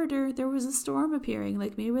word murder, there was a storm appearing.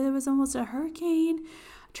 Like, maybe there was almost a hurricane,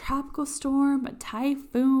 a tropical storm, a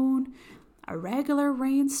typhoon, a regular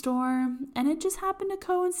rainstorm, and it just happened to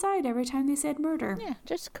coincide every time they said murder. Yeah,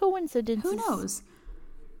 just coincidences. Who knows?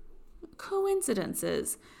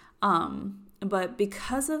 Coincidences. But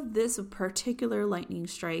because of this particular lightning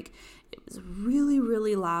strike, it was really,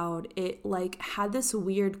 really loud. It like had this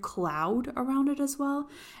weird cloud around it as well.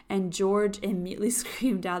 And George immediately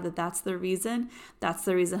screamed out that that's the reason. That's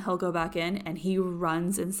the reason he'll go back in. And he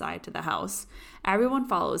runs inside to the house. Everyone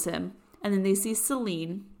follows him. And then they see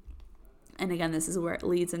Celine. And again, this is where it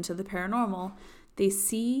leads into the paranormal. They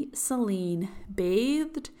see Celine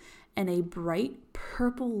bathed in a bright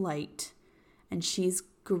purple light. And she's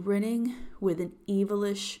grinning with an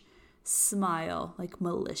evilish smile, like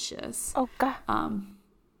malicious. Oh, God.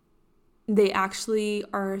 They actually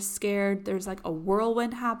are scared. There's like a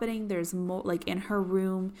whirlwind happening. There's more like in her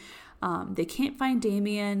room. They can't find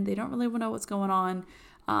Damien. They don't really know what's going on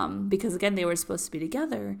because, again, they were supposed to be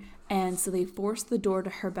together. And so they force the door to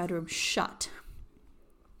her bedroom shut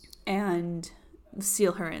and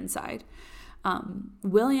seal her inside.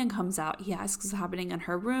 William comes out. He asks what's happening in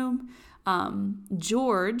her room.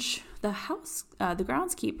 George, the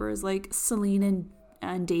groundskeeper, is like, Celine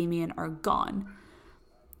and Damien are gone.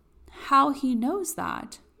 How he knows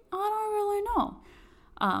that, I don't really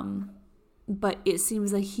know. But it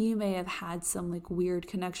seems like he may have had some like weird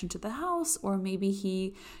connection to the house, or maybe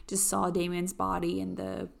he just saw Damien's body in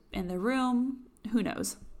the room. Who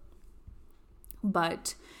knows?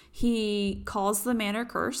 But he calls the manor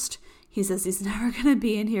cursed. He says he's never going to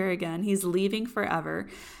be in here again. He's leaving forever.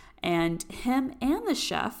 And him and the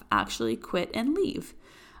chef actually quit and leave.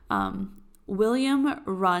 William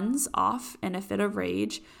runs off in a fit of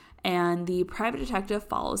rage, and the private detective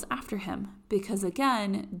follows after him because,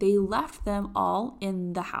 again, they left them all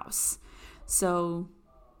in the house. So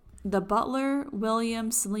the butler,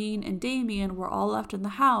 William, Celine, and Damien were all left in the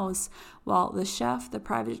house while the chef, the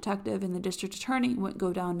private detective, and the district attorney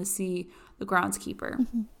go down to see the groundskeeper.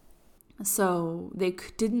 Mm-hmm. So they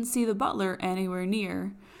didn't see the butler anywhere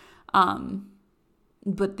near.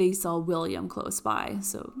 But they saw William close by.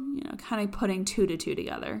 So, kind of putting 2 to 2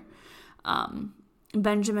 together.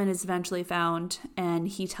 Benjamin is eventually found and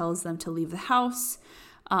he tells them to leave the house.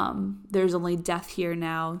 There's only death here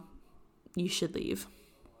now. You should leave.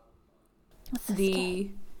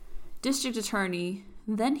 The district attorney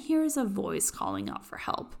then hears a voice calling out for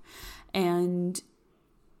help. And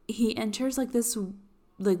he enters this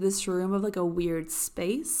room of like a weird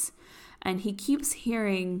space. And he keeps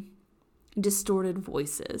hearing distorted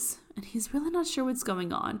voices, and he's really not sure what's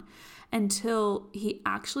going on until he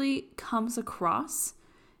actually comes across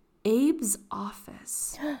Abe's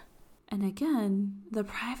office. And again, the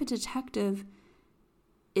private detective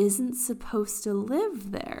isn't supposed to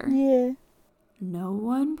live there. Yeah. No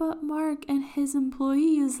one but Mark and his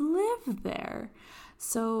employees live there.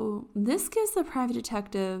 So this gives the private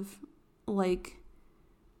detective like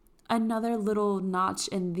another little notch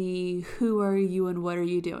in the who are you and what are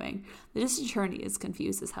you doing. The district attorney is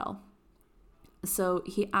confused as hell. So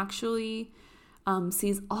he actually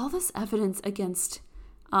sees all this evidence against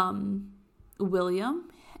William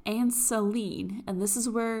and Celine. And this is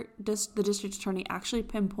where the district attorney actually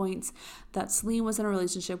pinpoints that Celine was in a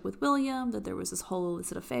relationship with William, that there was this whole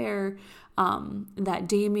illicit affair, that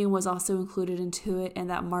Damien was also included into it, and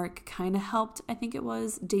that Mark kind of helped, I think it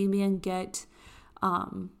was, Damien get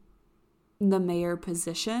the mayor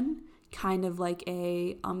position, kind of like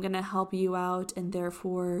I'm going to help you out, and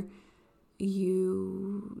therefore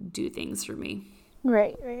you do things for me.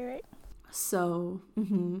 Right. So,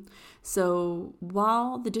 so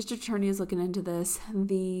while the district attorney is looking into this,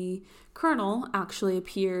 the colonel actually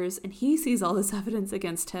appears and he sees all this evidence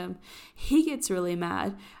against him. He gets really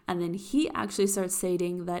mad, and then he actually starts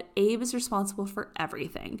stating that Abe is responsible for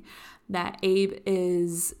everything, that Abe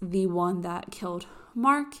is the one that killed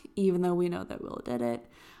Mark, even though we know that Will did it,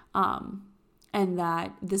 and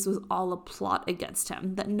that this was all a plot against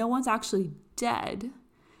him, that no one's actually dead.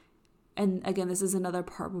 And again, this is another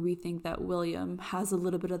part where we think that William has a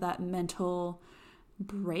little bit of that mental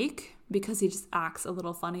break because he just acts a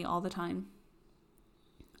little funny all the time.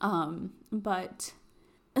 But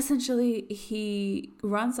essentially, he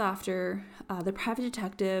runs after the private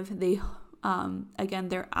detective. They, again,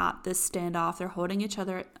 they're at this standoff. They're holding each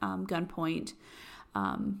other at gunpoint.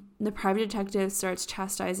 The private detective starts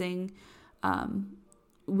chastising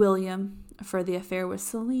William for the affair with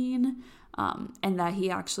Celine. And that he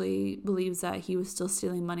actually believes that he was still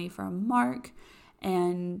stealing money from Mark.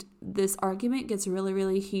 And this argument gets really,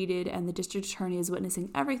 really heated, and the district attorney is witnessing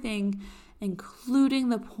everything, including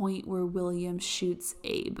the point where William shoots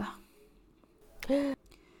Abe. The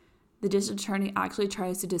district attorney actually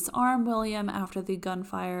tries to disarm William after the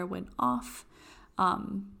gunfire went off,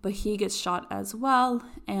 but he gets shot as well,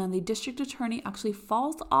 and the district attorney actually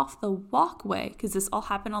falls off the walkway, because this all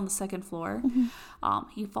happened on the second floor.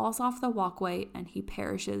 He falls off the walkway and he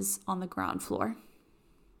perishes on the ground floor.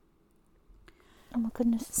 Oh my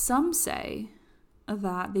goodness. Some say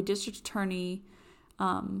that the district attorney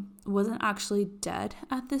wasn't actually dead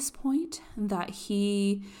at this point, that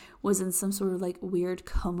he was in some sort of like weird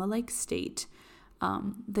coma-like state.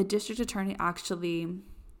 The district attorney actually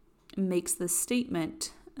makes the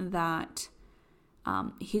statement that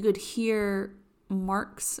he could hear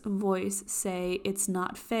Mark's voice say, "It's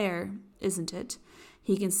not fair, isn't it?"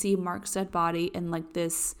 He can see Mark's dead body in like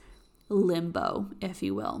this limbo, if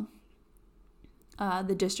you will.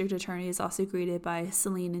 The district attorney is also greeted by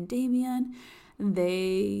Celine and Damien.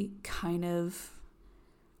 They kind of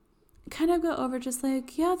go over just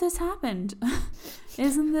like, yeah, this happened.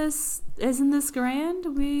 Isn't this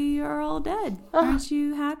grand? We are all dead. Aren't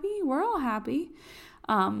you happy? We're all happy.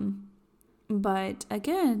 But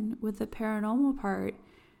again, with the paranormal part,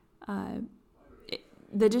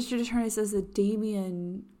 the district attorney says that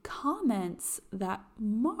Damien comments that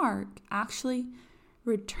Mark actually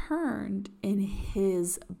returned in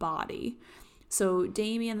his body. So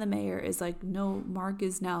Damien, the mayor, is like, no, Mark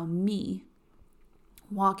is now me,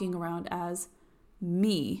 walking around as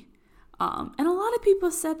me. And a lot of people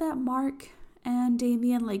said that Mark and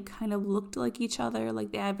Damien like kind of looked like each other,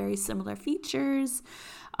 like they had very similar features.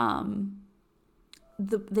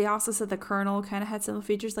 They also said the colonel kind of had similar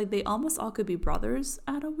features, like they almost all could be brothers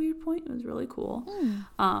at a weird point. It was really cool.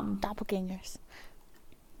 Doppelgangers.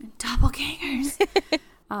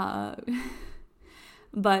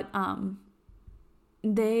 But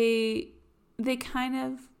they kind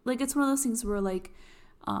of like, it's one of those things where like,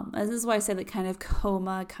 this is why I said like kind of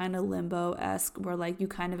coma, kind of limbo-esque, where like you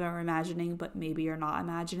kind of are imagining, but maybe you're not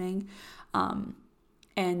imagining.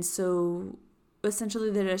 And so essentially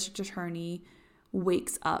the district attorney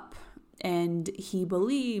wakes up and he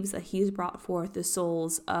believes that he's brought forth the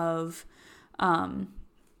souls of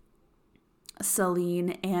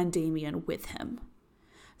Celine and Damien with him.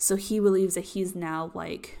 So he believes that he's now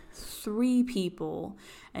like 3 people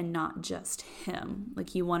and not just him. Like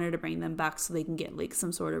he wanted to bring them back so they can get like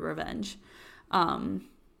some sort of revenge. The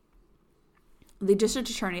district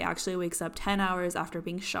attorney actually wakes up 10 hours after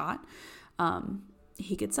being shot.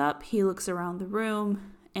 He gets up, he looks around the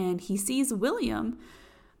room, and he sees William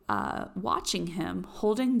watching him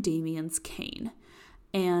holding Damien's cane.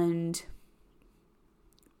 And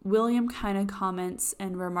William kind of comments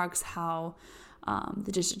and remarks how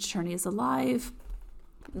the district attorney is alive,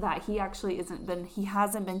 that he actually he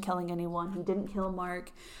hasn't been killing anyone. He didn't kill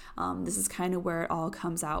Mark. This is kind of where it all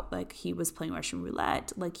comes out. Like he was playing Russian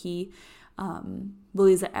roulette. Like he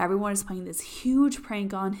believes that everyone is playing this huge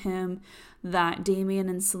prank on him, that Damien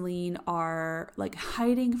and Celine are like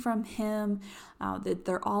hiding from him, that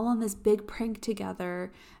they're all on this big prank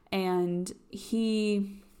together. And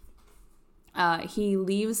he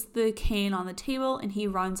leaves the cane on the table and he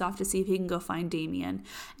runs off to see if he can go find Damien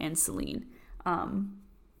and Celine.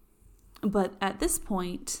 But at this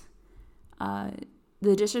point,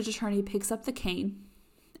 the district attorney picks up the cane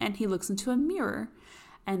and he looks into a mirror.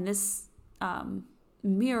 And this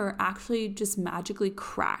mirror actually just magically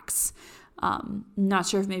cracks. Not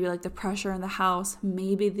sure if maybe like the pressure in the house,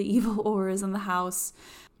 maybe the evil aura is in the house,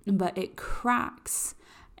 but it cracks.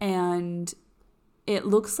 And it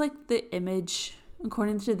looks like the image,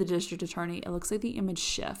 according to the district attorney, it looks like the image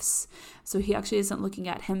shifts. So he actually isn't looking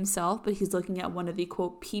at himself, but he's looking at one of the,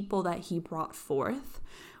 quote, people that he brought forth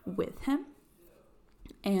with him.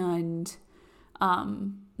 And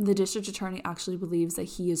the district attorney actually believes that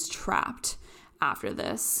he is trapped after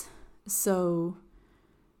this. So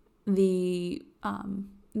the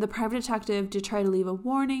private detective did try to leave a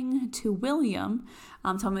warning to William,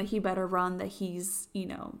 telling him that he better run, that he's,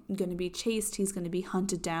 going to be chased, he's going to be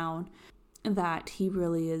hunted down, that he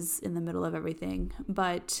really is in the middle of everything.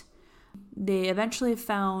 But they eventually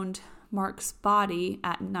found Mark's body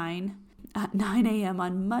at 9 a.m.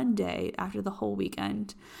 on Monday after the whole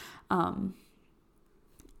weekend.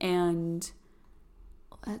 And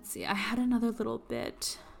let's see, I had another little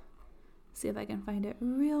bit. See if I can find it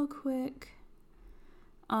real quick.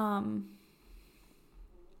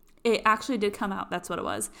 It actually did come out. That's what it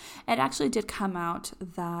was. It actually did come out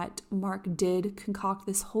that Mark did concoct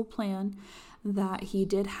this whole plan, that he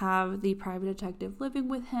did have the private detective living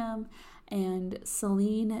with him, and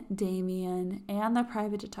Celine, Damien, and the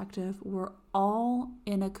private detective were all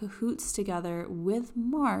in a cahoots together with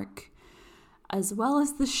Mark, as well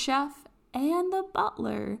as the chef and the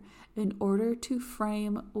butler, in order to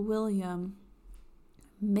frame William,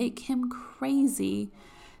 make him crazy,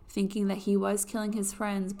 thinking that he was killing his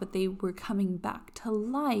friends, but they were coming back to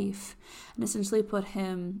life, and essentially put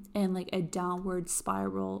him in like a downward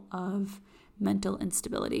spiral of mental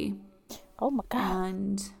instability. Oh my God.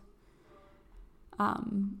 And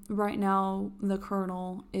right now, the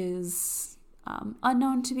colonel is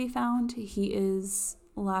unknown to be found. He is,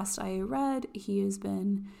 last I read, he has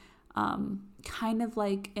been kind of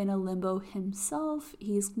like in a limbo himself.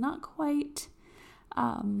 He's not quite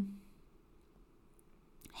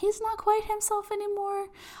himself anymore.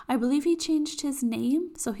 I believe he changed his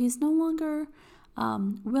name, so he's no longer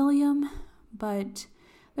William, but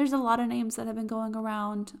there's a lot of names that have been going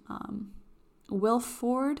around. Will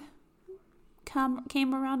Ford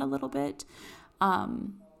came around a little bit,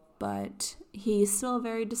 but he's still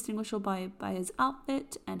very distinguishable by his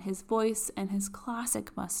outfit and his voice and his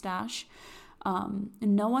classic mustache.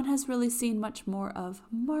 No one has really seen much more of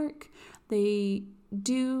Mark. They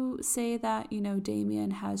do say that,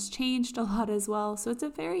 Damien has changed a lot as well. So it's a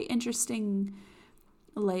very interesting,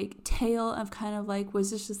 tale of kind of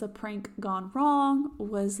was this just a prank gone wrong?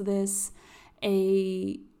 Was this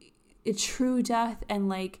a true death? And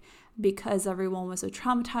because everyone was so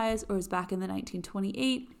traumatized, or was back in the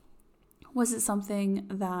 1928, was it something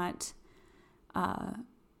that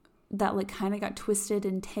kind of got twisted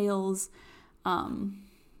in tales?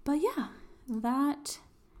 But yeah, that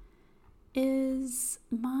is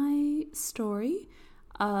my story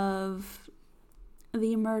of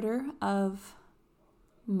the murder of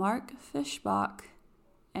Mark Fischbach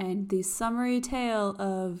and the summary tale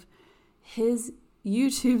of his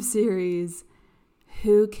YouTube series,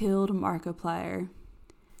 Who Killed Markiplier.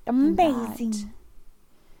 Amazing. That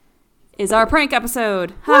is our prank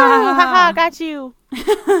episode. Woo, ha, got you.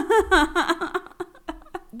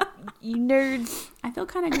 You nerds. I feel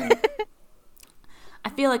kind of good. I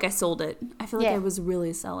feel like I sold it. I feel like I was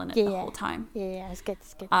really selling it the whole time. Yeah, it's good.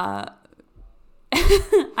 It's good. I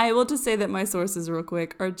will just say that my sources real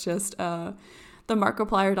quick are just the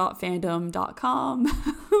markiplier.fandom.com,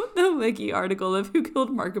 the wiki article of Who Killed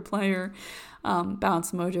Markiplier,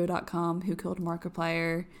 bouncemojo.com, Who Killed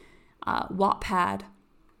Markiplier,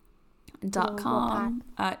 wattpad.com,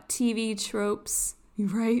 TV Tropes,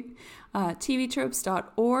 right?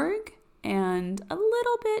 tvtropes.org, and a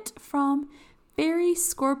little bit from Barry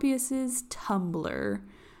Scorpius's Tumblr.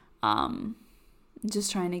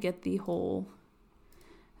 Just trying to get the whole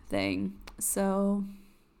thing. So,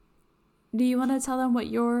 do you want to tell them what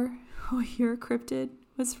your cryptid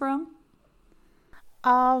was from?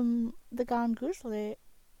 The Gone Goosler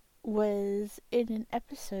was in an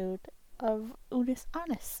episode of Unis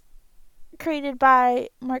Honest, created by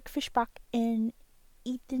Mark Fischbach and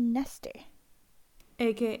Ethan Nestor,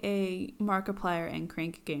 aka Markiplier and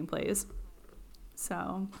Crank Gameplays.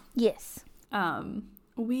 So yes,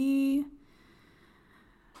 we,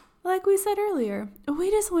 like we said earlier,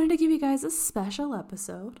 we just wanted to give you guys a special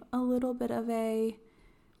episode, a little bit of a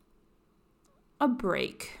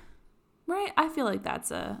break, right? I feel like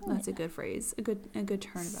that's a good phrase, a good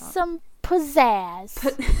turnabout. Some pizzazz.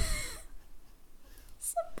 Some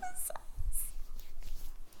pizzazz.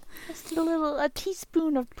 A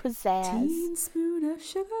teaspoon of pizzazz. Teaspoon of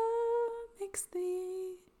sugar makes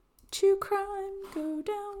the true crime go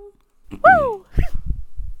down. Woo!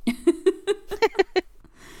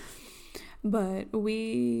 But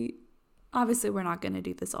obviously we're not going to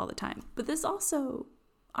do this all the time. But this also,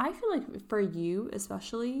 I feel like for you,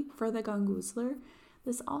 especially for the Gangusler,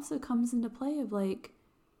 this also comes into play of like,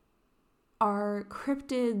 are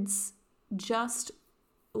cryptids just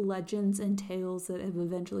legends and tales that have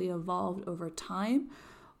eventually evolved over time?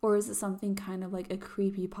 Or is it something kind of like a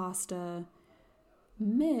creepypasta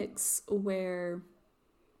mix where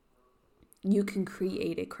you can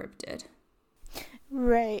create a cryptid?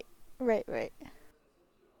 Right.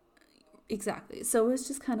 Exactly. So it's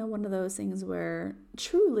just kind of one of those things where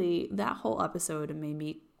truly that whole episode made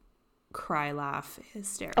me cry, laugh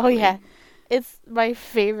hysterically. Oh yeah, it's my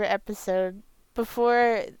favorite episode.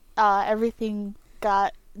 Before everything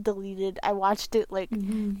got deleted, I watched it like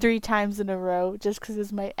 3 times in a row just because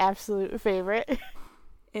it's my absolute favorite.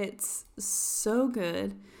 It's so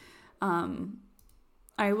good.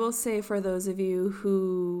 I will say for those of you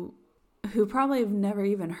who probably have never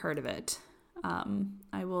even heard of it,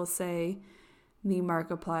 I will say the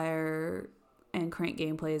Markiplier and Crank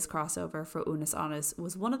Gameplays crossover for Unus Annus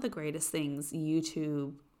was one of the greatest things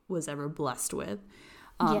YouTube was ever blessed with.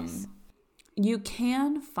 Yes. You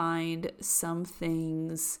can find some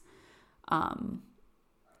things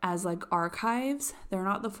as like archives. They're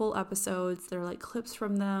not the full episodes. They're like clips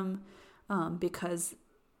from them because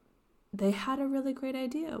they had a really great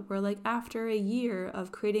idea where like after a year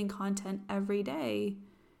of creating content every day,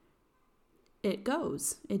 it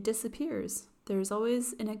disappears. There's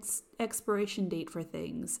always an expiration date for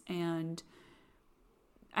things. And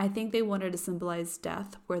I think they wanted to symbolize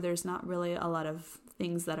death where there's not really a lot of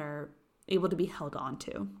things that are able to be held on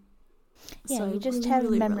to. Yeah, so you just have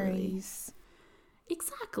memories.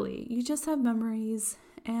 Exactly. You just have memories,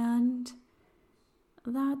 and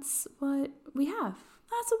that's what we have.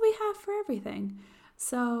 That's what we have for everything.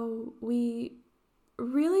 So we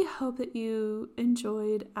really hope that you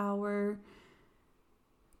enjoyed our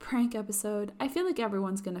prank episode. I feel like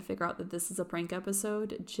everyone's going to figure out that this is a prank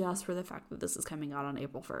episode just for the fact that this is coming out on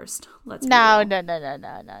April 1st. Let's be real.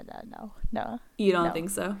 No. You don't think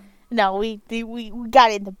so? No, we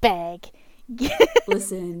got it in the bag.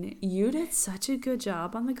 Listen, you did such a good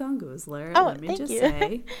job on the Gangusler. Oh, let me just you.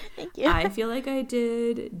 say. Thank you. I feel like I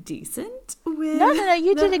did decent with No,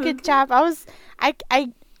 you did a good job. I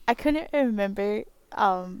couldn't remember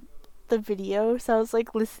the video, so I was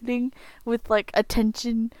like listening with like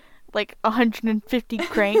attention like 150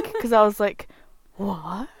 crank because I was like,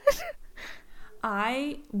 what?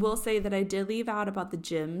 I will say that I did leave out about the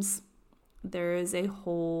gyms. There is a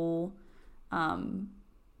whole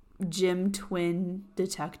gym twin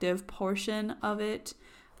detective portion of it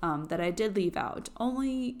that I did leave out,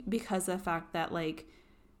 only because of the fact that like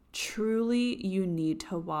truly you need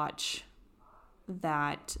to watch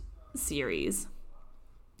that series.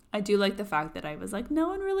 I do like the fact that I was like, no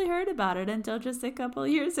one really heard about it until just a couple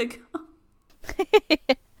years ago.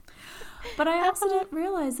 But I also didn't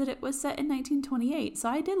realize that it was set in 1928, so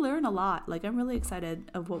I did learn a lot. Like, I'm really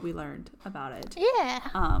excited of what we learned about it.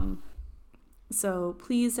 Yeah. So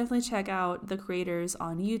please definitely check out the creators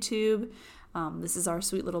on YouTube. This is our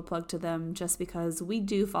sweet little plug to them just because we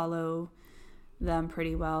do follow them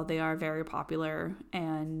pretty well. They are very popular,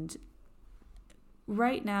 and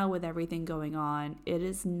right now with everything going on, it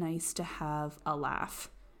is nice to have a laugh.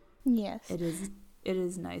 Yes. It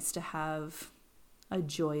is nice to have a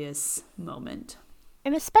joyous moment.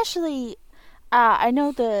 And especially, I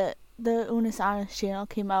know the Unus Annus channel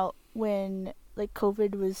came out when like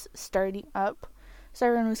COVID was starting up, so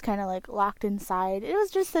everyone was kind of like locked inside. It was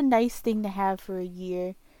just a nice thing to have for a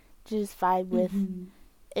year, to just vibe with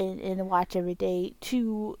and watch every day.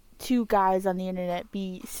 Two guys on the internet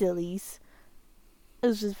be sillies. It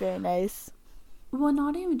was just very nice. Well,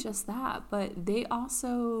 not even just that, but they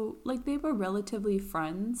also like they were relatively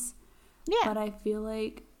friends. Yeah. But I feel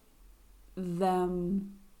like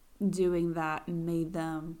them doing that made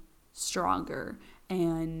them stronger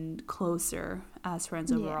and closer as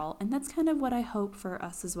friends overall. And that's kind of what I hope for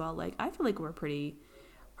us as well. Like, I feel like we're pretty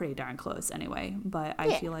darn close anyway. But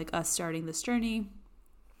I feel like us starting this journey,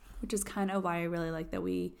 which is kind of why I really like that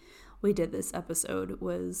we did this episode,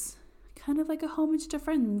 was kind of like a homage to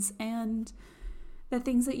friends and the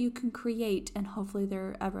things that you can create, and hopefully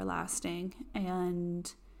they're everlasting.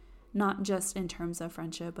 And not just in terms of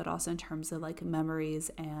friendship, but also in terms of like memories.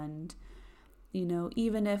 And, you know,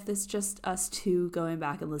 even if it's just us two going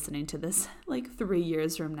back and listening to this like 3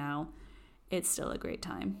 years from now, it's still a great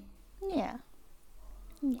time. Yeah.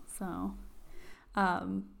 So,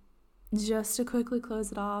 just to quickly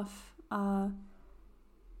close it off,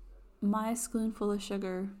 my spoonful of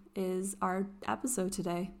sugar is our episode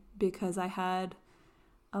today because I had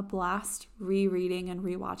a blast rereading and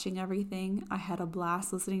rewatching everything. I had a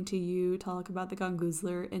blast listening to you talk about the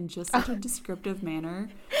Gongoozler in just such a descriptive manner.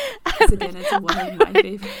 Because again, it's one of my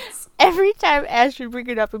favorites. Every time Ash would bring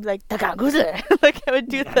it up, I'd be like, the Gongoozler. Like, I would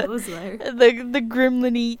do the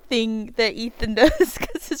gremlin-y thing that Ethan does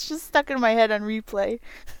because it's just stuck in my head on replay.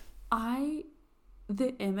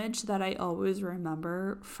 The image that I always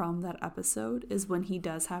remember from that episode is when he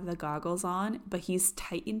does have the goggles on, but he's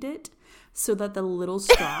tightened it so that the little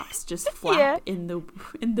straps just flap in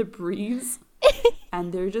the breeze.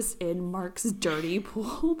 And they're just in Mark's dirty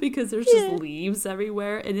pool because there's just leaves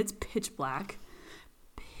everywhere and it's pitch black.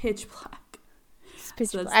 Pitch black. It's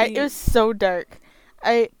pitch black. It was so dark.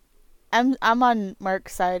 I'm on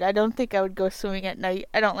Mark's side. I don't think I would go swimming at night.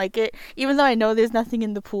 I don't like it. Even though I know there's nothing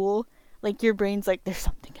in the pool. Like, your brain's like, there's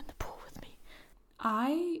something in the pool with me.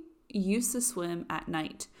 I used to swim at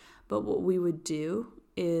night, but what we would do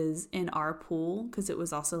is in our pool, because it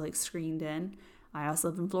was also, like, screened in. I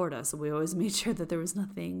also live in Florida, so we always made sure that there was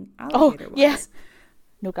nothing alligator-wise. Yeah.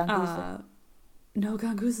 No Gongoozler. No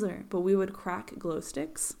Gongoozler. But we would crack glow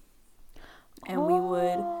sticks, and we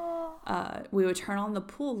would turn on the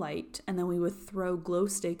pool light, and then we would throw glow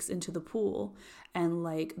sticks into the pool and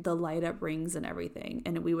like the light up rings and everything,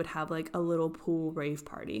 and we would have like a little pool rave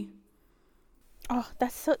party. Oh,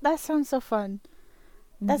 that sounds so fun.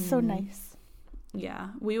 That's so nice. Yeah,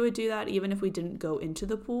 we would do that even if we didn't go into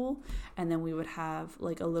the pool, and then we would have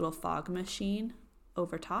like a little fog machine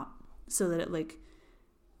over top so that it like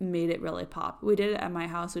made it really pop. We did it at my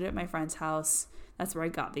house. We did it at my friend's house. That's where I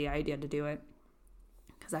got the idea to do it.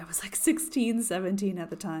 Because I was like 16, 17 at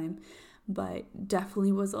the time. But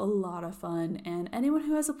definitely was a lot of fun. And anyone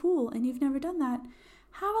who has a pool and you've never done that,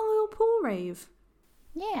 have a little pool rave.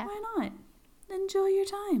 Yeah. Why not? Enjoy your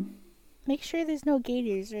time. Make sure there's no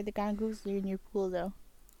gators or the Gongoozler in your pool, though.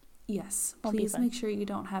 Yes. Please make sure you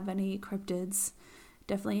don't have any cryptids.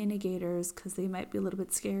 Definitely any gators, because they might be a little bit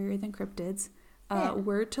scarier than cryptids.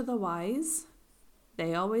 Word to the wise,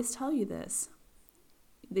 they always tell you this.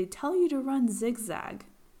 They tell you to run zigzag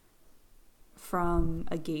from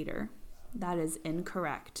a gator. That is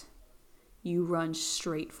incorrect. You run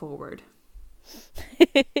straight forward.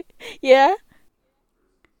 Yeah?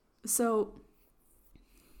 So,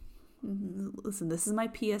 listen, this is my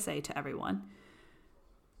PSA to everyone.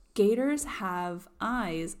 Gators have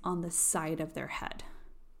eyes on the side of their head.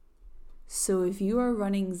 So if you are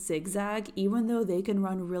running zigzag, even though they can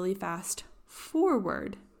run really fast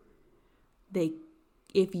forward,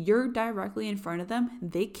 if you're directly in front of them,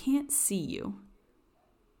 they can't see you.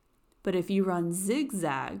 But if you run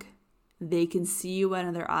zigzag, they can see you out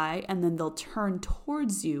of their eye, and then they'll turn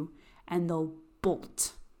towards you and they'll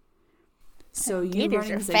bolt. So you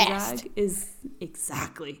running zigzag is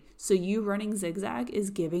exactly. So you running zigzag is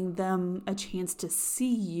giving them a chance to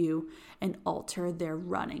see you and alter their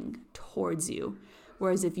running towards you.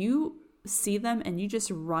 Whereas if you see them and you just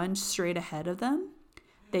run straight ahead of them,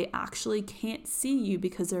 they actually can't see you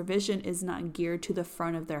because their vision is not geared to the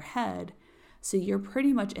front of their head. So you're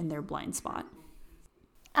pretty much in their blind spot.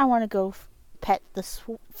 I want to go pet the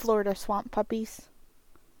Florida swamp puppies.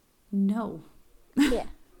 No. Yeah.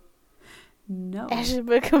 No. I should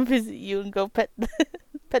come visit you and go pet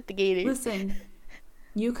the gators. Listen,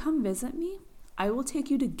 you come visit me, I will take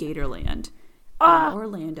you to Gatorland in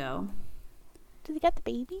Orlando. Do they got the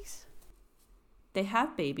babies? They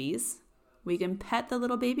have babies. We can pet the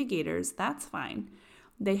little baby gators. That's fine.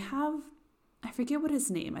 They have, I forget what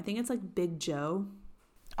his name. I think it's like Big Joe.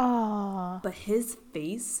 Oh. But his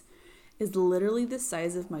face is literally the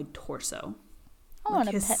size of my torso. I want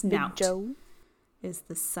to pet Big Joe. Is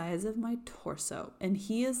the size of my torso. And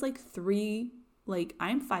he is like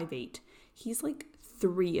I'm 5'8". He's like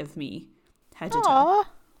 3 of me head to toe.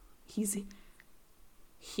 He's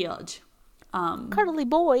huge. Cuddly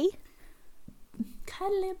boy.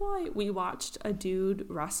 Cuddly boy. We watched a dude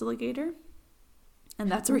wrestle a gator.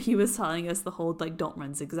 And that's where he was telling us the whole, like, don't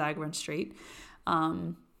run zigzag, run straight.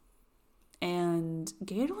 And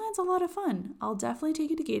Gatorland's a lot of fun. I'll definitely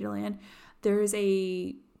take you to Gatorland. There's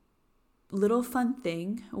a little fun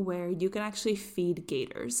thing where you can actually feed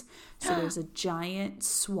gators. So there's a giant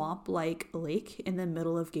swamp-like lake in the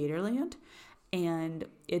middle of Gatorland, and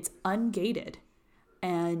it's ungated.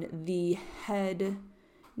 And the head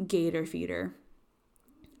gator feeder,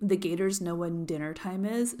 the gators know when dinner time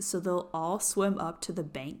is, so they'll all swim up to the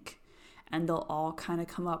bank, and they'll all kind of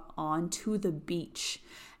come up onto the beach,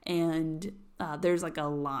 and there's like a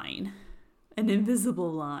line an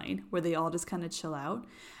invisible line where they all just kind of chill out.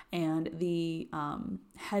 And the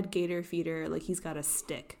head gator feeder, like he's got a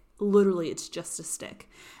stick. Literally, it's just a stick.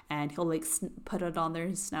 And he'll like put it on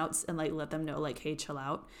their snouts and like let them know like, hey, chill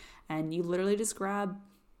out. And you literally just grab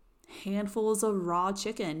handfuls of raw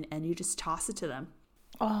chicken and you just toss it to them.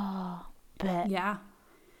 Oh, bet. Yeah.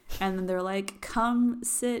 And then they're like, come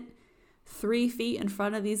sit 3 feet in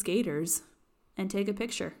front of these gators and take a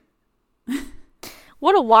picture.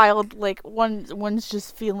 What a wild, like, one's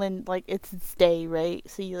just feeling like it's its day, right?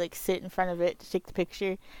 So you, like, sit in front of it to take the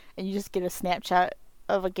picture, and you just get a snapshot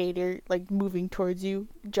of a gator, like, moving towards you,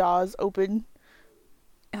 jaws open.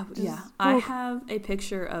 Oh, yeah. I have a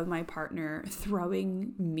picture of my partner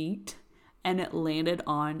throwing meat, and it landed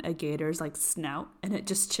on a gator's, like, snout, and it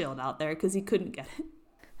just chilled out there because he couldn't get it.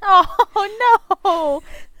 Oh, no!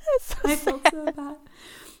 That's so I sad. felt so bad.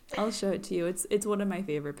 I'll show it to you. It's one of my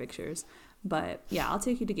favorite pictures. But yeah, I'll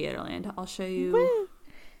take you to Gatorland. I'll show you. Woo.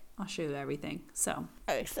 I'll show you everything. So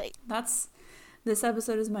I'm excited. This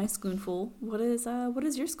episode is my spoonful. What is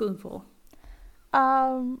your spoonful?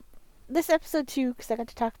 This episode too, because I got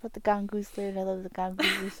to talk about the Gongoozler, and I love the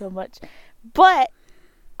Gongoozler so much. But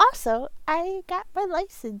also, I got my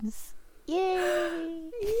license. Yay!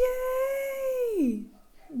 Yay!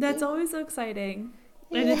 That's always so exciting,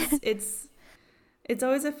 and it's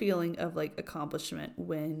always a feeling of like accomplishment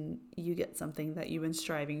when you get something that you've been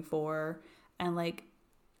striving for. And like,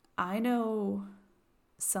 I know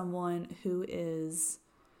someone who is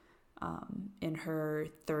in her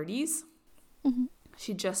 30s. Mm-hmm.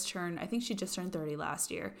 I think she just turned 30 last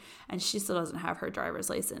year, and she still doesn't have her driver's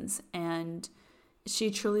license. And she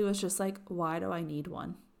truly was just like, why do I need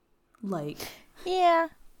one? Like, Yeah.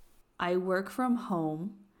 I work from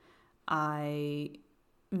home.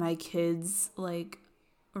 My kids like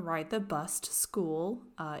ride the bus to school.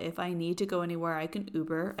 If I need to go anywhere, I can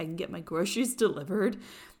Uber. I can get my groceries delivered.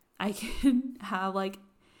 I can have like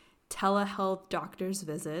telehealth doctor's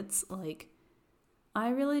visits. Like, I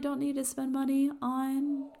really don't need to spend money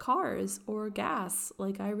on cars or gas.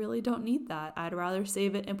 Like, I really don't need that. I'd rather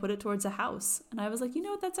save it and put it towards a house. And I was like, you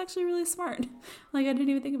know what? That's actually really smart. Like, I didn't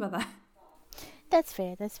even think about that. That's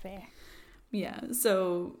fair. That's fair. Yeah.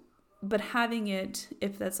 So, but having it,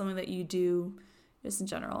 if that's something that you do, just in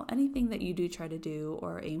general, anything that you do try to do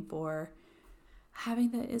or aim for,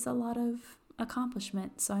 having that is a lot of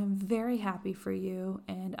accomplishment. So I'm very happy for you,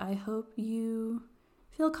 and I hope you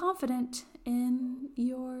feel confident in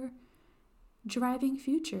your driving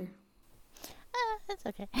future. That's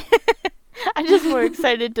okay. I'm just more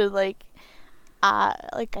excited to like I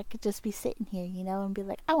could just be sitting here, you know, and be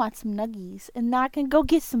like, I want some nuggies, and now I can go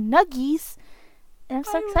get some nuggies, and I'm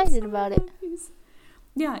so excited about it.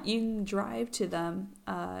 Yeah, you can drive to them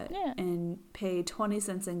and pay 20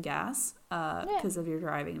 cents in gas because of your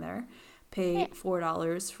driving there. Pay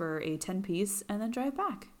 $4 for a 10-piece and then drive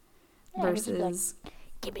back. Versus, like,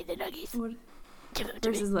 give me the nuggies.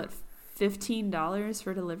 Versus what, $15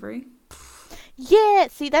 for delivery? Yeah,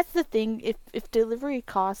 see, that's the thing. If delivery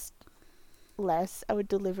cost less, I would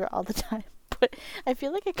deliver all the time. But I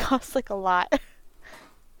feel like it costs like a lot.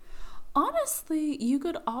 Honestly, you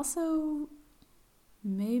could also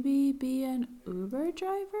maybe be an Uber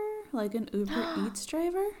driver, like an Uber Eats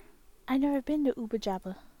driver. I never been to Uber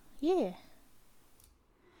Jabba. Yeah.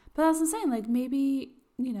 But that's what I'm saying. Like, maybe,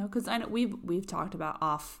 you know, because I know we've talked about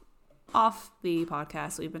off the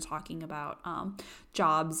podcast. We've been talking about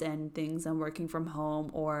jobs and things and working from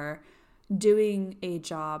home, or doing a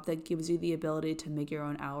job that gives you the ability to make your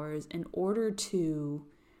own hours in order to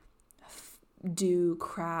do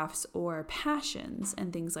crafts or passions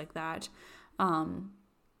and things like that.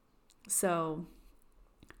 So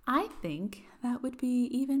I think that would be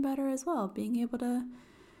even better as well, being able to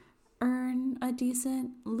earn a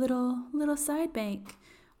decent little side bank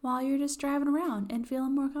while you're just driving around and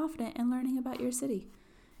feeling more confident and learning about your city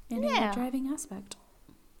in a driving aspect.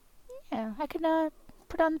 Yeah, I could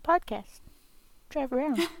put on the podcast, drive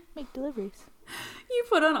around, make deliveries. You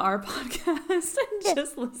put on our podcast and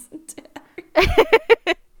just listen to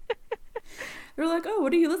it. You're like, oh,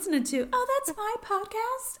 what are you listening to? Oh, that's my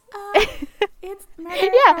podcast. It's Murder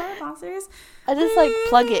Horror Monsters. I just like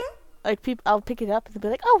plug it. Like, I'll pick it up and they'll be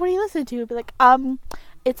like, oh, what are you listening to? I'll be like,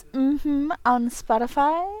 it's on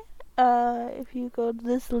Spotify. If you go to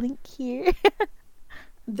this link here.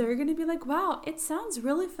 They're gonna be like, wow, it sounds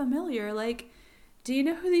really familiar. Like, do you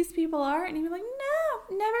know who these people are? And you're like,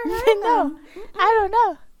 no, never heard of them. I don't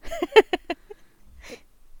know.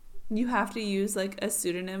 You have to use like a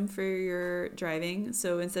pseudonym for your driving.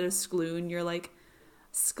 So instead of Skloon, you're like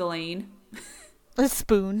Sklane. A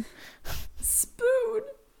spoon. Spoon.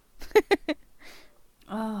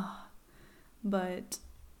 Oh, but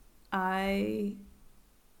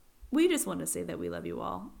we just want to say that we love you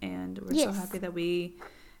all, and we're so happy that we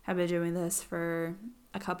have been doing this for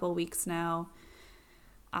a couple weeks now.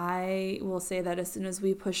 I will say that as soon as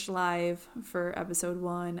we pushed live for episode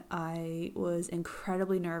 1, I was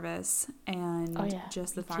incredibly nervous, and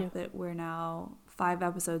just the fact that we're now 5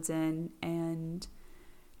 episodes in, and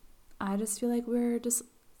I just feel like we're just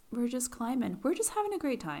climbing. We're just having a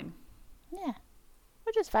great time. Yeah,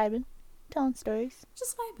 we're just vibing, telling stories.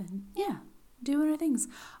 Just vibing, yeah, doing our things.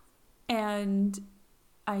 And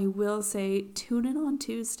I will say, tune in on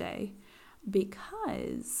Tuesday,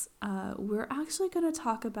 because we're actually going to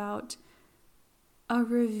talk about a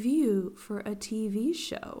review for a TV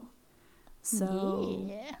show. So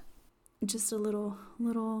just a little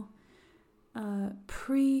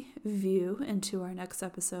preview into our next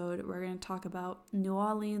episode. We're going to talk about New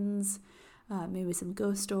Orleans, maybe some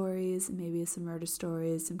ghost stories, maybe some murder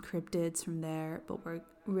stories, some cryptids from there. But we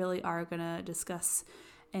really are going to discuss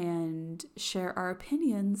and share our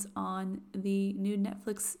opinions on the new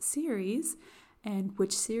Netflix series, and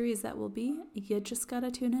which series that will be. You just gotta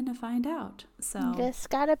tune in to find out. So you just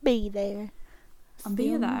gotta be there.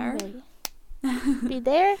 Be there. Be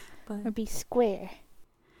there but or be square.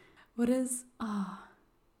 What is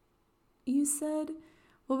you said,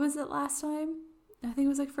 what was it last time? I think it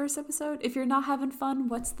was like first episode. If you're not having fun,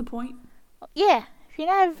 what's the point? Yeah, if you're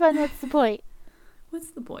not having fun, what's the point?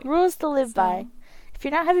 What's the point? Rules to live by. If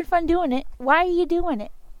you're not having fun doing it, why are you doing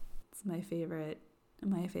it? It's my favorite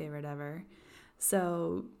ever.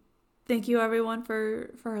 So thank you everyone for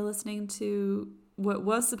listening to what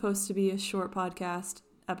was supposed to be a short podcast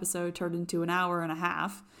episode turned into an hour and a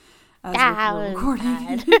half as we're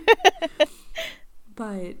recording.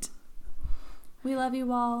 But we love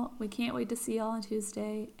you all. We can't wait to see y'all on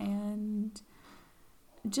Tuesday, and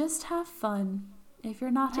just have fun. If you're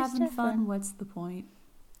not having fun, what's the point?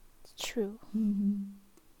 True.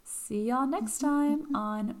 See y'all next time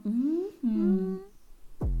on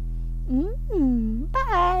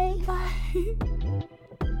Bye. Bye.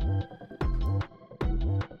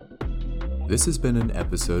 This has been an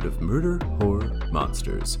episode of Murder, Horror,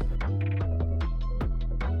 Monsters.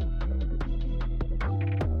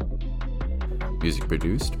 Music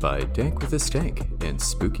produced by Dank with a Stank and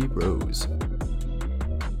Spooky Rose.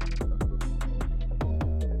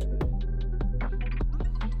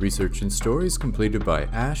 Research and stories completed by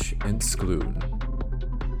Ash and Skloon.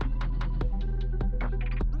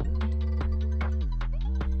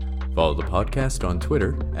 Follow the podcast on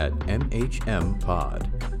Twitter at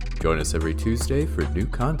MHMPod. Join us every Tuesday for new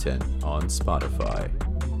content on Spotify.